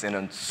mix in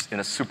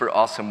a super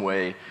awesome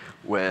way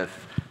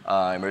with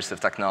immersive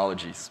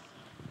technologies.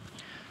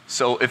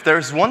 So if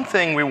there's one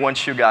thing we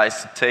want you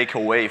guys to take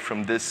away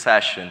from this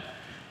session,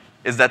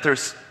 is that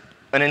there's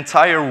an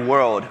entire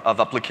world of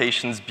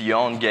applications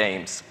beyond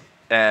games.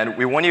 And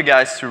we want you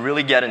guys to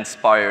really get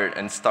inspired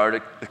and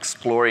start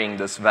exploring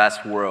this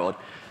vast world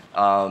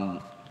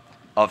of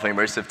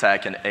immersive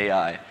tech and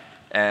AI.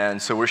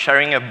 And so we're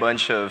sharing a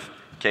bunch of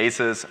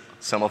cases,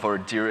 some of our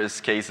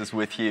dearest cases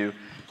with you.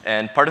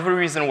 And part of the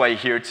reason why you're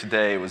here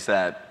today was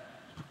that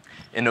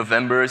in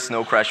November,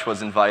 Snowcrash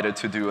was invited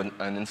to do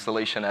an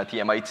installation at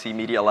the MIT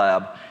Media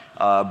Lab,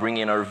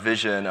 bringing our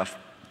vision of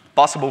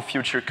possible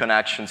future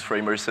connections for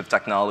immersive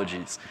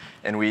technologies.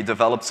 And we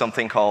developed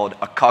something called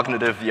a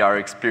cognitive VR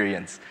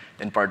experience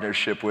in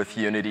partnership with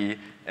Unity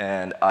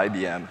and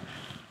IBM.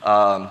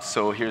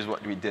 So here's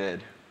what we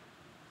did.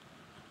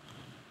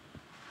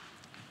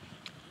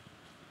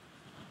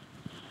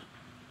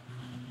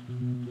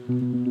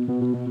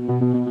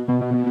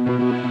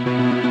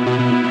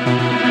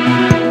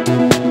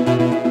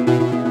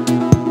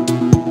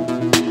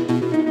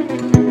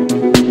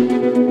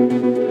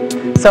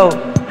 So,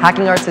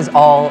 Hacking Arts is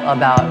all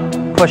about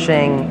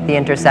pushing the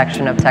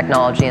intersection of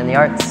technology and the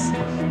arts.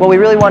 What we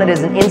really wanted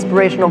is an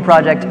inspirational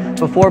project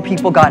before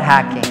people got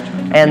hacking.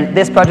 And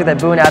this project that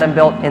Boo and Adam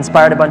built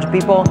inspired a bunch of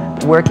people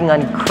working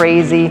on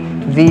crazy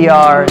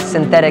VR,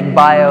 synthetic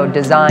bio,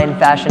 design,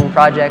 fashion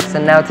projects.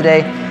 And now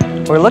today,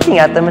 we're looking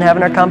at them and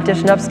having our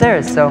competition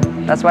upstairs. So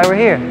that's why we're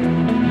here.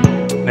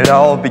 It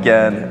all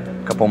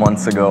began a couple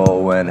months ago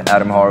when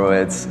Adam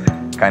Horowitz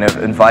kind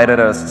of invited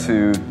us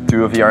to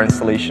do a VR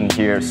installation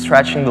here,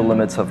 stretching the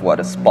limits of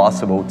what is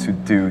possible to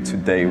do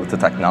today with the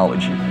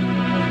technology.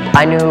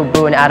 I knew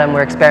Boo and Adam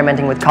were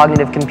experimenting with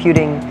cognitive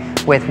computing,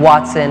 with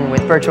Watson,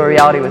 with virtual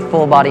reality, with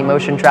full body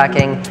motion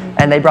tracking,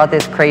 and they brought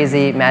this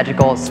crazy,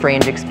 magical,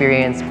 strange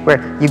experience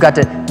where you got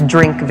to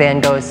drink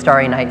Van Gogh's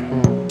Starry Night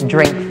and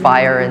drink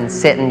fire and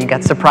sit, and you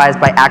got surprised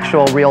by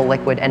actual real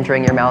liquid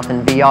entering your mouth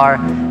in VR.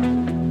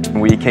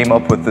 We came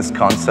up with this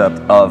concept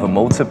of a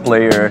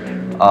multiplayer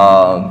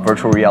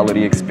virtual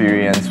reality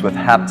experience with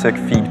haptic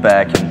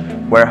feedback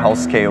and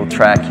warehouse scale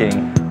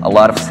tracking, a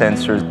lot of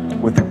sensors,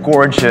 with a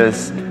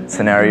gorgeous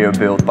scenario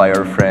built by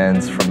our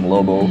friends from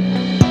Lobo.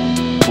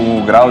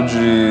 O grau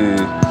de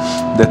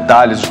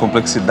detalhes, de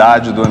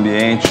complexidade do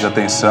ambiente, de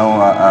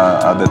atenção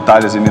a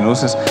detalhes e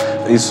minúcias,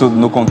 isso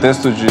no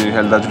contexto de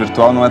realidade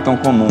virtual não é tão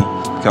comum,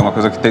 que é uma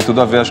coisa que tem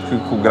tudo a ver, acho que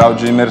com o grau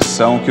de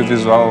imersão que o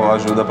visual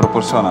ajuda a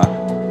proporcionar.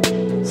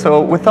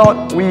 So we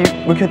thought we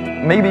could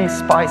maybe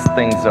spice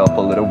things up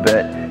a little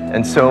bit.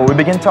 And so we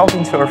began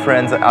talking to our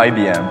friends at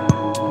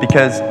IBM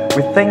because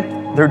we think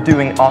they're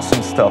doing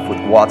awesome stuff with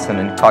Watson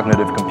and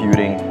cognitive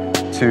computing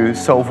to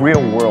solve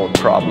real-world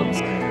problems.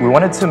 We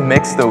wanted to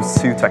mix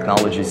those two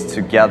technologies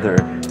together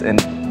and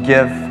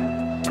give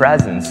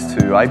presence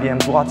to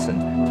IBM's Watson.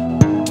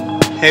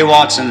 Hey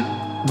Watson,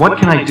 What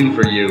can I do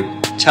for you?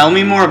 tell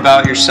me more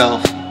about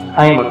yourself.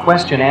 I am a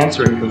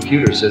question-answering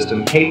computer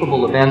system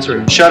capable of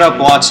answering... Shut up,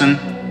 Watson.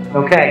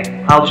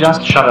 Okay, I'll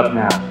just shut up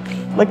now.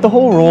 Like, the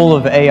whole role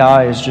of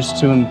AI is just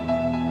to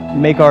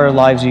make our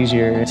lives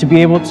easier. To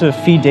be able to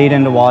feed data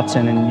into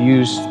Watson and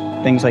use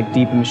things like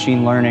deep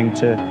machine learning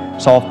to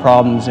solve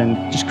problems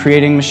and just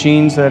creating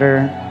machines that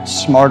are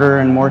smarter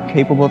and more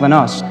capable than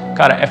us.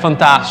 Cara, é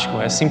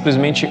fantástico, é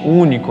simplesmente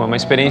único, é uma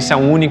experiência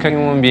única em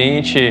um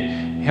ambiente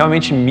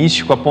realmente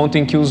místico, a ponto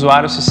em que o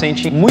usuário se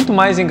sente muito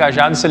mais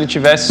engajado se ele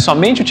estivesse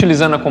somente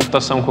utilizando a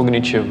computação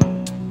cognitiva.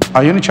 A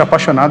Unity é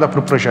apaixonada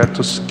por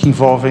projetos que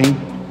envolvem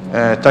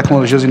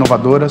tecnologias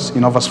inovadoras e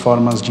novas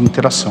formas de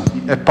interação.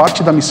 É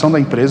parte da missão da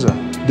empresa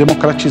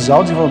democratizar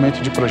o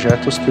desenvolvimento de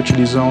projetos que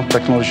utilizam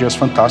tecnologias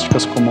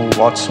fantásticas como o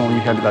Watson e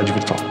realidade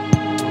virtual.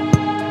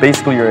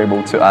 Basically, you're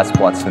able to ask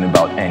Watson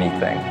about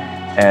anything.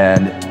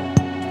 And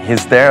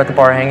he's there at the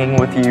bar hanging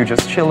with you,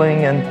 just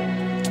chilling and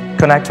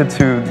connected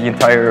to the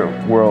entire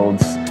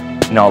world's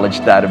knowledge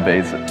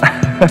database.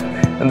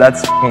 And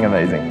that's f***ing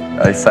amazing.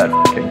 I said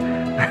f***ing.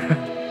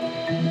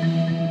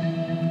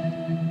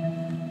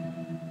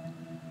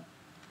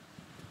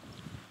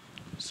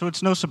 So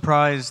it's no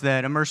surprise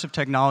that immersive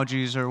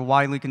technologies are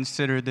widely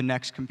considered the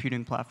next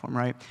computing platform,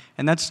 right?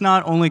 And that's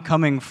not only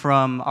coming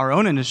from our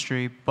own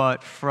industry,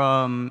 but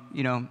from,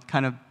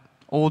 kind of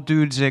old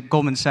dudes at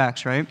Goldman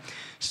Sachs, right?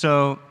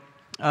 So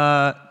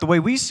the way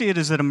we see it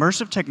is that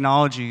immersive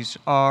technologies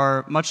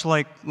are much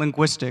like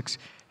linguistics,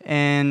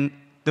 and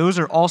those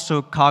are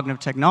also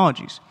cognitive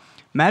technologies.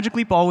 Magic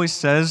Leap always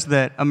says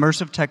that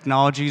immersive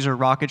technologies are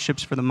rocket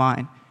ships for the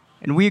mind,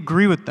 and we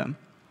agree with them.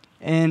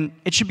 And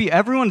it should be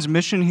everyone's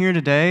mission here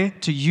today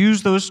to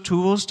use those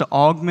tools to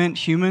augment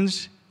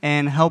humans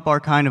and help our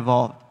kind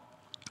evolve.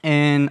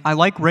 And I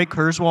like Ray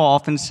Kurzweil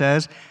often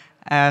says,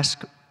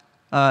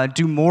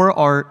 do more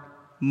art,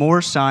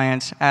 more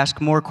science,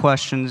 ask more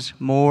questions,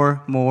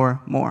 more.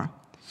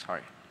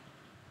 Sorry.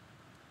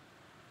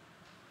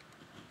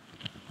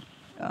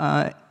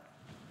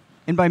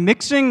 And by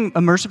mixing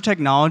immersive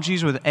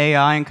technologies with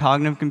AI and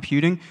cognitive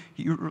computing,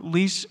 you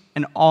release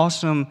an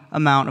awesome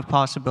amount of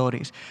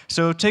possibilities.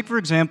 So take, for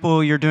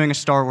example, you're doing a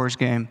Star Wars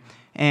game,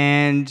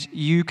 and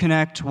you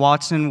connect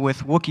Watson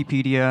with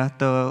Wikipedia,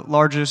 the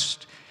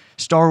largest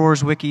Star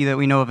Wars wiki that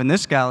we know of in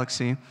this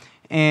galaxy,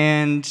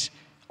 and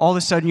all of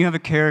a sudden you have a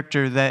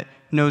character that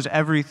knows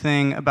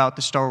everything about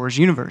the Star Wars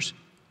universe.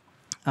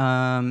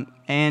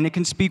 And it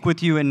can speak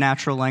with you in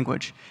natural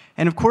language.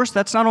 And of course,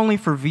 that's not only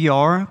for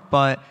VR,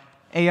 but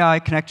AI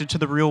connected to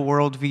the real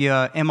world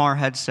via MR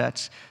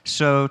headsets.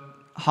 So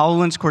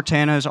HoloLens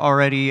Cortana is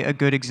already a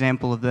good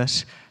example of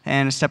this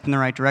and a step in the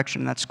right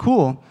direction. That's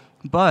cool,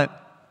 but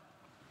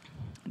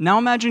now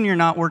imagine you're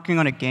not working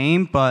on a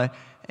game, but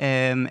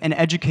an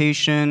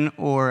education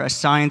or a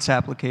science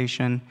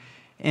application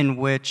in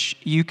which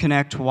you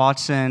connect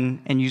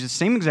Watson and use the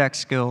same exact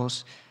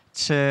skills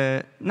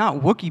to not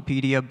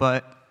Wikipedia,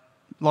 but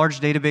large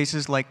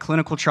databases like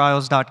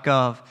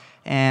clinicaltrials.gov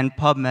and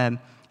PubMed.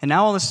 And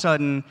now all of a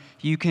sudden,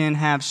 you can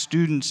have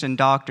students and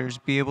doctors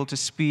be able to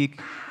speak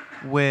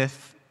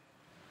with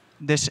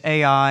this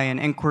AI and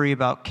inquiry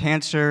about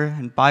cancer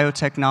and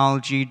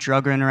biotechnology,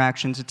 drug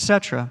interactions,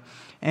 etc.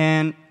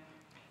 And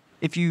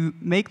if you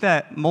make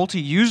that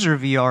multi-user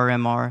VR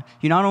MR,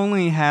 you not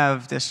only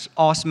have this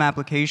awesome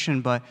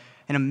application, but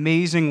an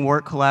amazing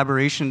work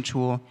collaboration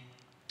tool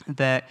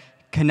that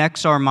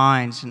connects our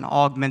minds and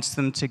augments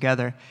them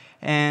together.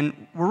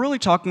 And we're really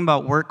talking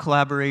about work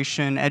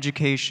collaboration,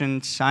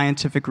 education,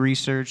 scientific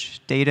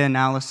research, data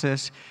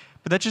analysis,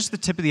 but that's just the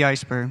tip of the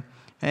iceberg.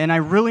 And I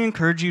really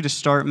encourage you to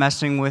start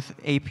messing with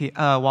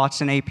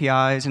Watson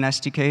APIs and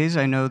SDKs.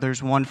 I know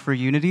there's one for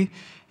Unity.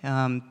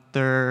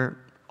 They're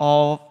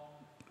all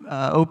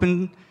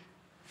open,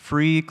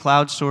 free,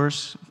 cloud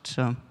source,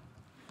 so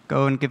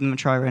go and give them a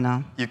try right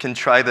now. You can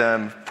try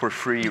them for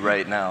free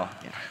right now.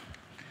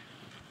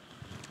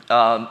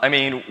 I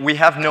mean, we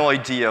have no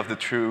idea of the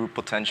true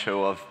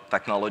potential of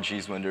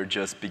technologies when they're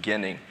just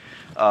beginning.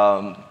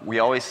 We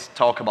always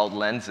talk about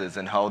lenses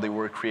and how they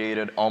were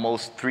created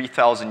almost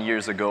 3,000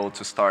 years ago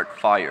to start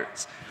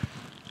fires.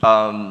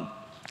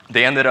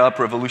 They ended up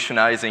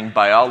revolutionizing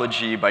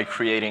biology by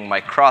creating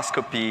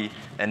microscopy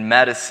and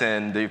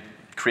medicine. They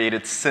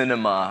created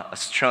cinema,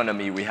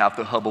 astronomy. We have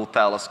the Hubble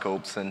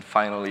telescopes, and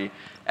finally,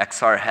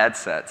 XR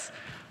headsets.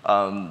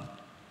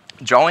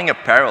 Drawing a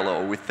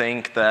parallel, we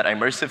think that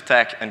immersive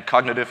tech and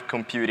cognitive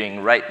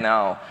computing right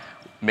now,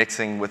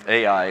 mixing with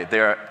AI,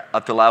 they're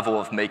at the level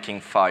of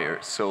making fire.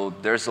 So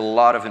there's a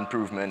lot of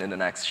improvement in the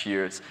next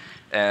years.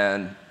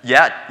 And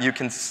yet, you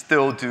can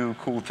still do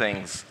cool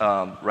things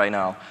right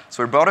now.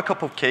 So we brought a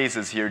couple of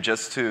cases here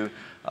just to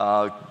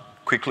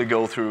quickly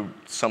go through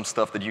some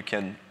stuff that you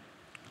can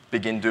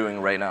begin doing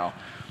right now.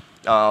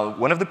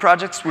 One of the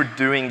projects we're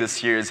doing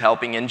this year is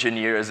helping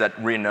engineers at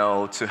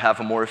Renault to have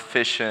a more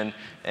efficient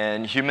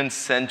and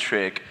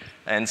human-centric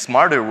and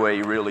smarter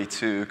way, really,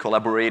 to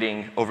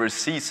collaborating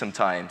overseas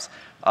sometimes,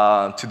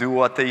 to do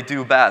what they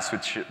do best,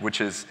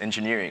 which is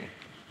engineering.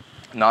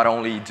 Not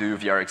only do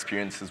VR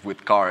experiences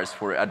with cars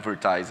for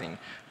advertising,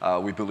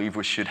 we believe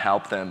we should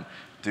help them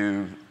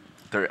do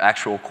their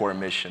actual core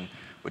mission,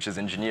 which is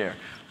engineer.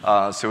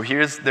 So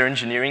here's their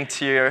engineering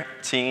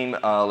team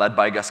led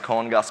by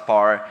Gascon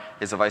Gaspar.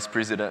 He's a vice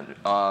president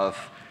of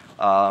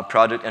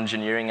product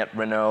engineering at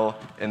Renault.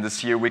 And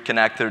this year we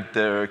connected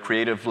their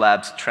creative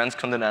labs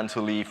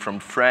transcontinentally from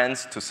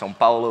France to São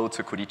Paulo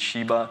to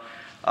Curitiba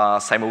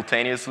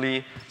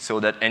simultaneously so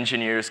that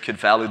engineers could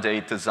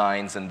validate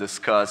designs and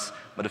discuss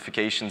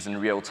modifications in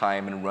real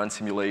time and run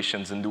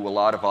simulations and do a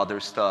lot of other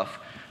stuff.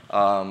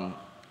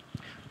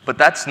 But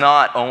that's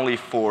not only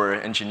for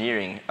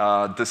engineering.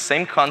 The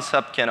same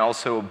concept can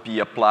also be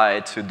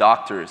applied to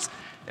doctors.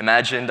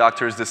 Imagine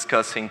doctors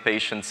discussing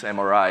patients'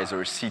 MRIs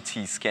or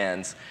CT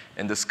scans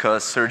and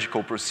discuss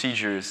surgical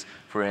procedures,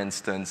 for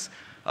instance.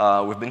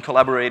 We've been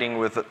collaborating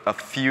with a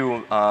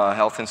few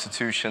health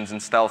institutions in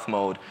stealth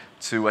mode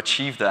to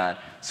achieve that.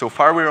 So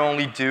far, we're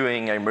only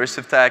doing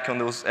immersive tech on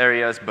those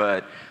areas,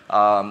 but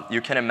you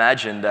can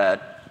imagine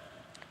that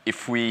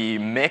if we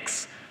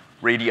mix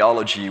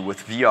radiology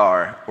with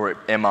VR or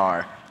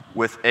MR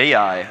with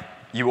AI,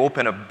 you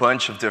open a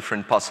bunch of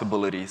different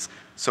possibilities.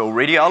 So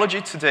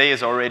radiology today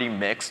is already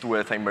mixed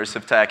with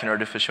immersive tech and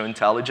artificial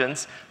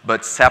intelligence,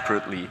 but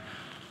separately.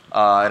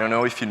 I don't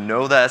know if you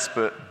know this,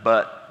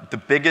 but the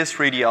biggest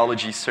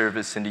radiology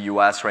service in the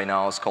US right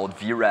now is called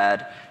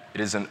VRAD.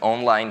 It is an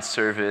online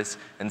service,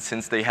 and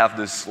since they have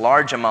this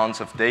large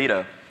amounts of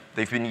data,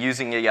 they've been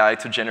using AI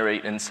to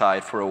generate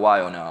insight for a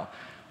while now.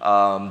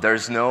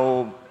 There's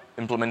no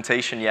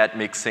implementation yet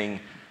mixing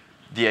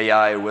the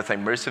AI with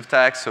immersive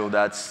tech, so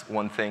that's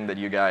one thing that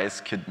you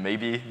guys could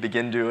maybe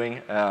begin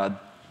doing.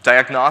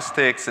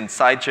 Diagnostics,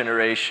 insight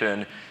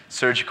generation,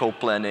 surgical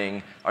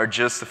planning are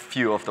just a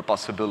few of the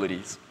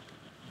possibilities.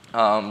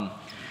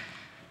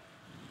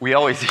 We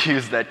always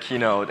use that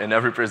keynote in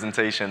every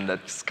presentation.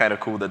 That's kind of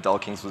cool that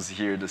Dawkins was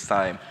here this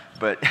time.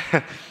 But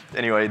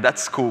anyway,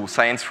 that's cool.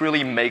 Science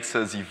really makes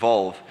us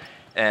evolve.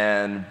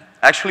 And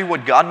actually,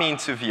 what got me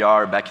into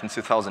VR back in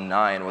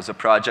 2009 was a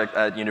project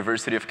at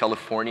University of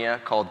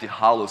California called the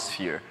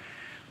Holosphere.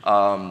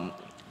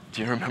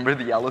 Do you remember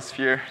the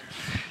Allosphere?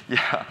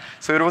 Yeah,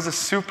 so it was a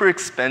super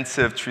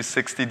expensive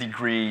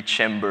 360-degree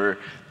chamber,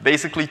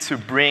 basically to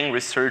bring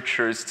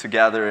researchers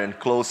together and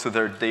close to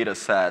their data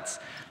sets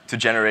to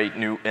generate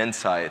new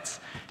insights.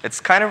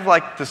 It's kind of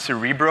like the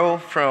Cerebro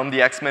from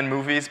the X-Men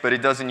movies, but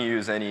it doesn't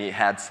use any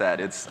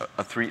headset. It's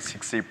a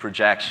 360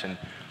 projection.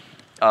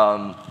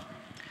 Part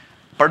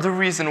of the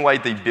reason why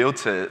they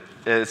built it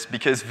is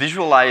because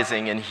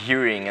visualizing and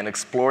hearing and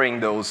exploring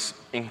those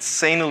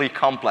insanely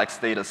complex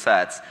data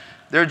sets,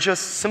 they're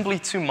just simply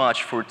too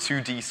much for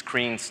 2D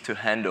screens to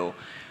handle.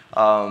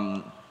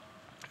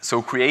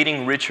 So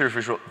creating richer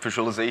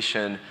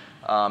visualization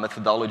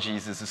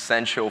methodologies is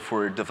essential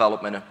for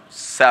development of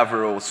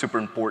several super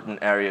important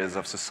areas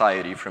of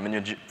society,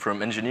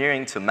 from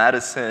engineering to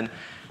medicine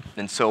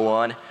and so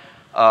on.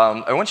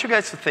 I want you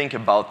guys to think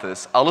about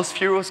this.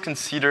 Allosphere was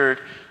considered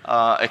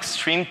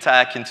extreme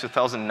tech in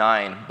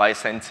 2009 by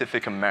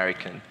Scientific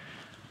American.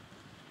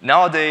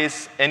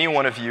 Nowadays, any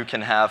one of you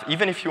can have,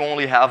 even if you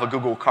only have a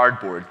Google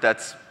Cardboard,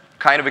 that's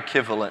kind of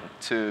equivalent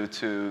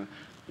to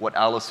what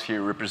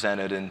Allosphere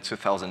represented in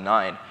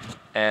 2009.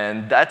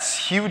 And that's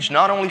huge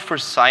not only for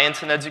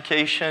science and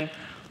education,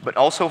 but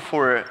also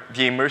for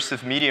the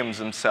immersive mediums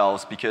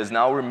themselves, because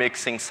now we're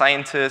mixing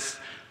scientists,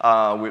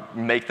 we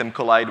make them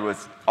collide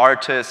with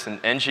artists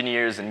and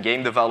engineers and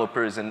game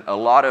developers, and a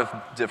lot of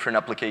different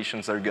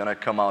applications are going to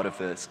come out of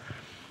this.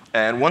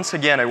 And once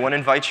again, I want to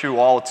invite you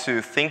all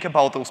to think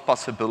about those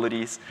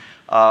possibilities,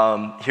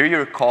 hear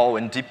your call,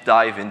 and deep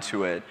dive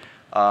into it.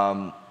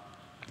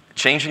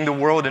 Changing the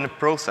world in the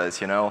process,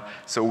 you know?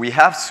 So we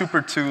have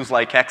super tools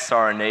like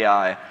XR and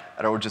AI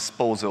at our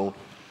disposal,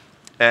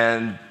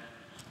 and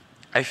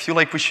I feel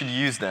like we should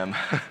use them.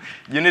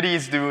 Unity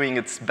is doing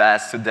its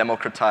best to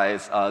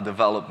democratize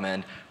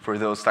development for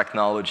those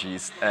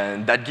technologies,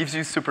 and that gives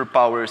you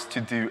superpowers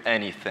to do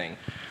anything.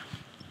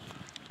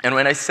 And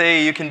when I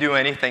say you can do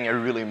anything, I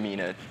really mean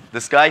it.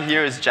 This guy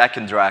here is Jack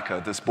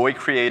Andraka. This boy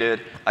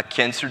created a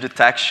cancer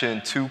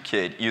detection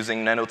toolkit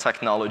using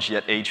nanotechnology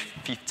at age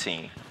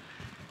 15.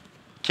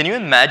 Can you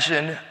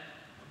imagine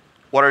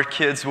what our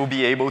kids will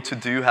be able to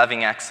do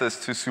having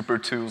access to super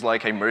tools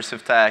like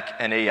immersive tech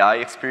and AI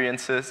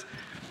experiences?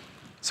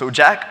 So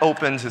Jack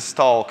opened his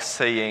talk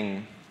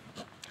saying,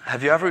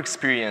 have you ever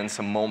experienced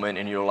a moment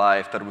in your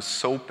life that was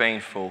so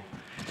painful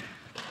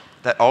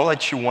that all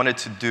that you wanted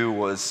to do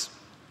was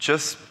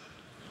just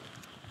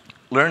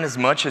learn as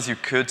much as you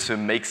could to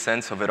make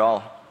sense of it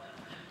all?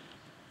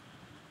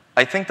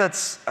 I think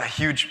that's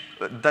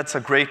a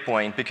great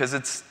point, because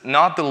it's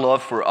not the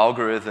love for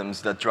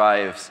algorithms that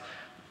drives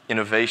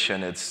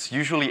innovation. It's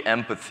usually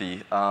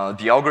empathy.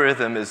 The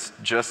algorithm is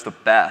just the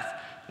path,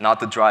 not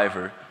the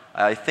driver.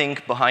 I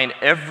think behind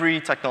every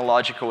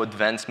technological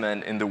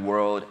advancement in the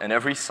world and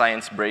every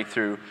science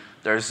breakthrough,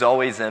 there's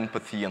always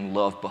empathy and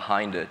love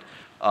behind it.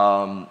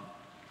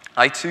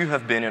 I too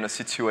have been in a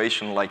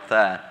situation like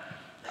that.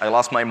 I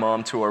lost my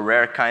mom to a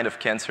rare kind of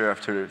cancer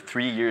after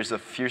 3 years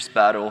of fierce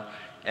battle,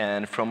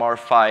 and from our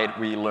fight,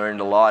 we learned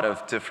a lot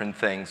of different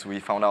things. We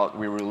found out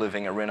we were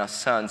living a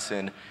renaissance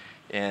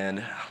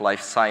in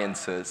life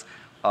sciences.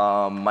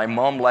 My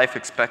mom's life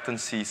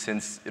expectancy,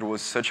 since it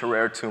was such a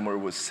rare tumor,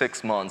 was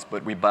 6 months,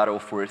 but we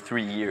battled for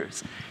 3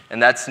 years.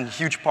 And that's in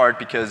huge part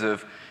because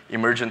of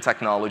emergent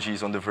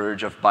technologies on the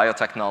verge of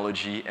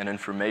biotechnology and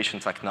information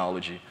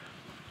technology.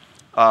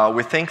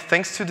 We think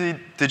thanks to the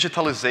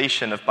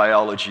digitalization of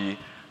biology,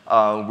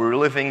 we're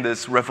living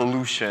this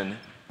revolution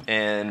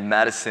in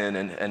medicine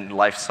and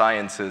life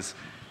sciences.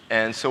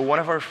 And so one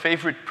of our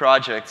favorite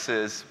projects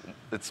is,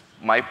 it's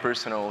my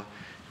personal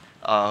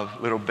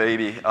little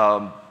baby.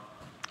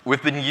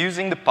 We've been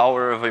using the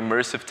power of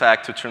immersive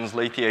tech to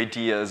translate the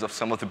ideas of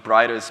some of the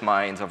brightest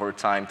minds of our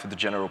time to the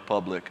general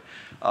public.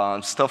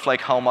 Stuff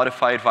like how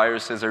modified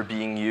viruses are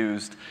being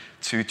used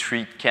to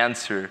treat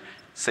cancer,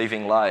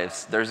 saving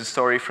lives. There's a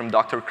story from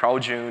Dr. Carl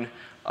June.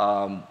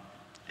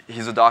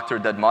 He's a doctor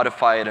that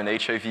modified an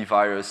HIV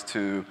virus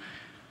to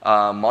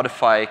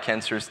modify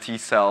cancer's T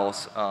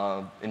cells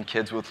in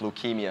kids with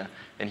leukemia,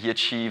 and he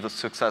achieved a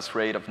success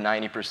rate of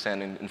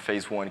 90% in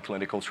phase 1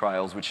 clinical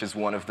trials, which is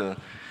one of the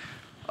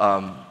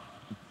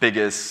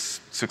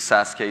biggest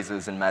success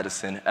cases in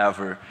medicine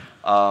ever.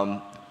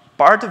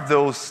 Part of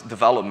those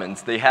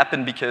developments, they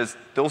happen because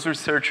those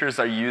researchers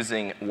are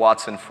using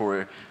Watson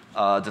for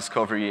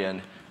discovery,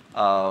 and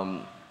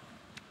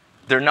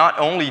they're not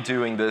only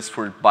doing this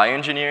for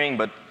bioengineering,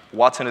 but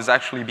Watson is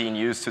actually being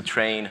used to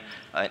train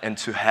and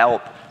to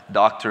help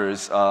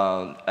doctors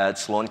at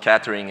Sloan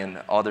Kettering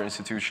and other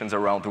institutions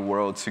around the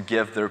world to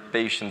give their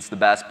patients the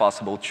best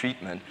possible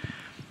treatment.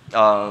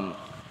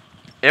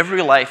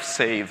 Every life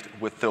saved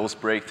with those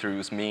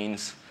breakthroughs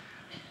means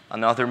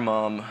another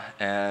mom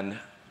and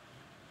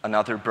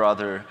another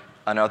brother,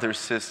 another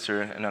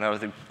sister, and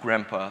another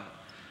grandpa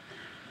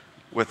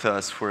with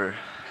us for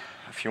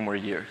a few more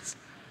years.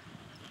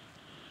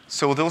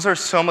 So those are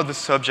some of the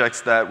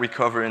subjects that we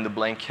cover in the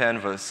blank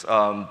canvas.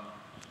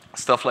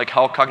 Stuff like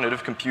how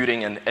cognitive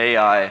computing and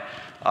AI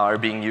are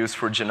being used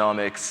for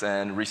genomics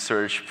and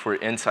research for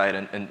insight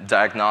and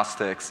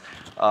diagnostics.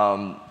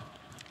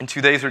 In 2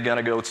 days, we're going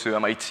to go to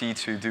MIT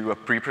to do a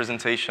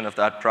pre-presentation of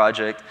that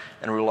project,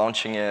 and we're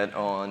launching it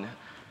on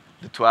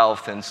the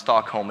 12th in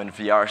Stockholm in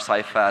VR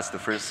SciFest, the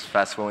first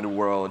festival in the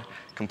world,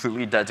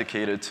 completely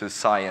dedicated to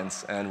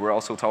science. And we're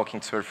also talking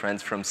to our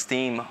friends from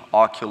Steam,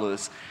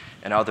 Oculus,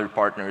 and other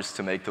partners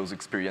to make those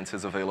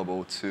experiences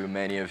available to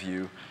many of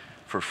you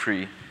for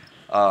free.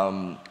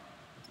 I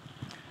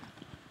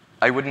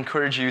would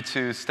encourage you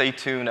to stay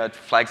tuned at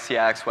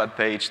FLAGCX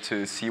webpage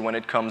to see when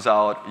it comes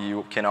out.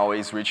 You can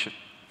always reach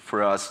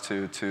for us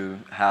to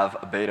have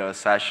a beta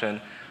session.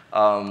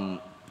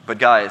 But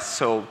guys,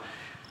 so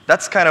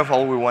that's kind of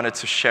all we wanted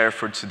to share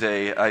for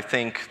today. I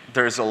think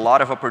there's a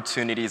lot of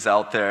opportunities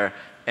out there,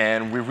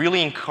 and we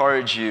really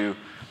encourage you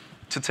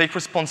to take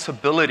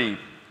responsibility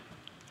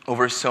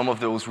over some of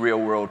those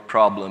real-world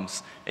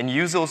problems and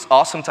use those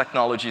awesome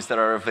technologies that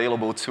are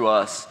available to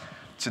us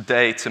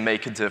today to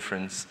make a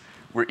difference.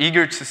 We're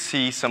eager to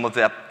see some of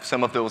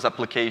those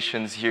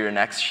applications here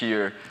next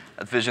year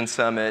at Vision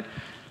Summit,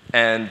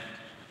 and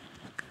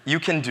you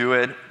can do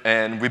it,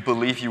 and we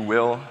believe you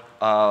will.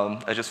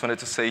 I just wanted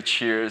to say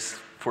cheers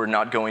for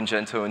not going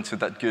gentle into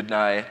that good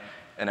night,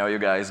 and now you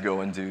guys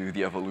go and do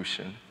the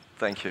evolution.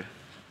 Thank you.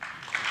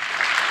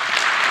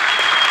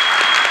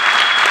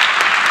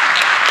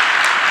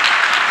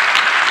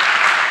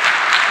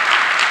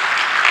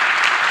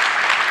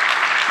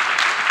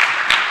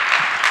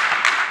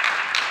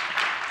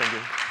 Thank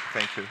you.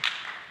 Thank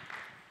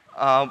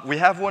you. We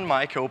have one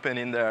mic open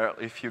in there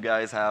if you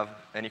guys have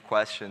any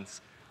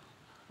questions.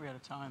 We're out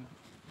of time.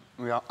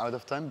 We are out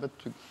of time, but...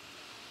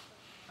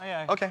 Oh,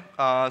 yeah. OK,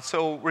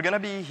 so we're going to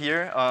be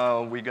here.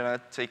 We're going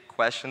to take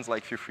questions.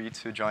 Feel free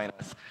to join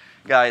us.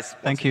 Guys,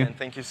 once again,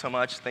 thank you so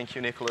much. Thank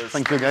you, Nicolas.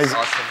 Thank you, guys.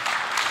 Awesome.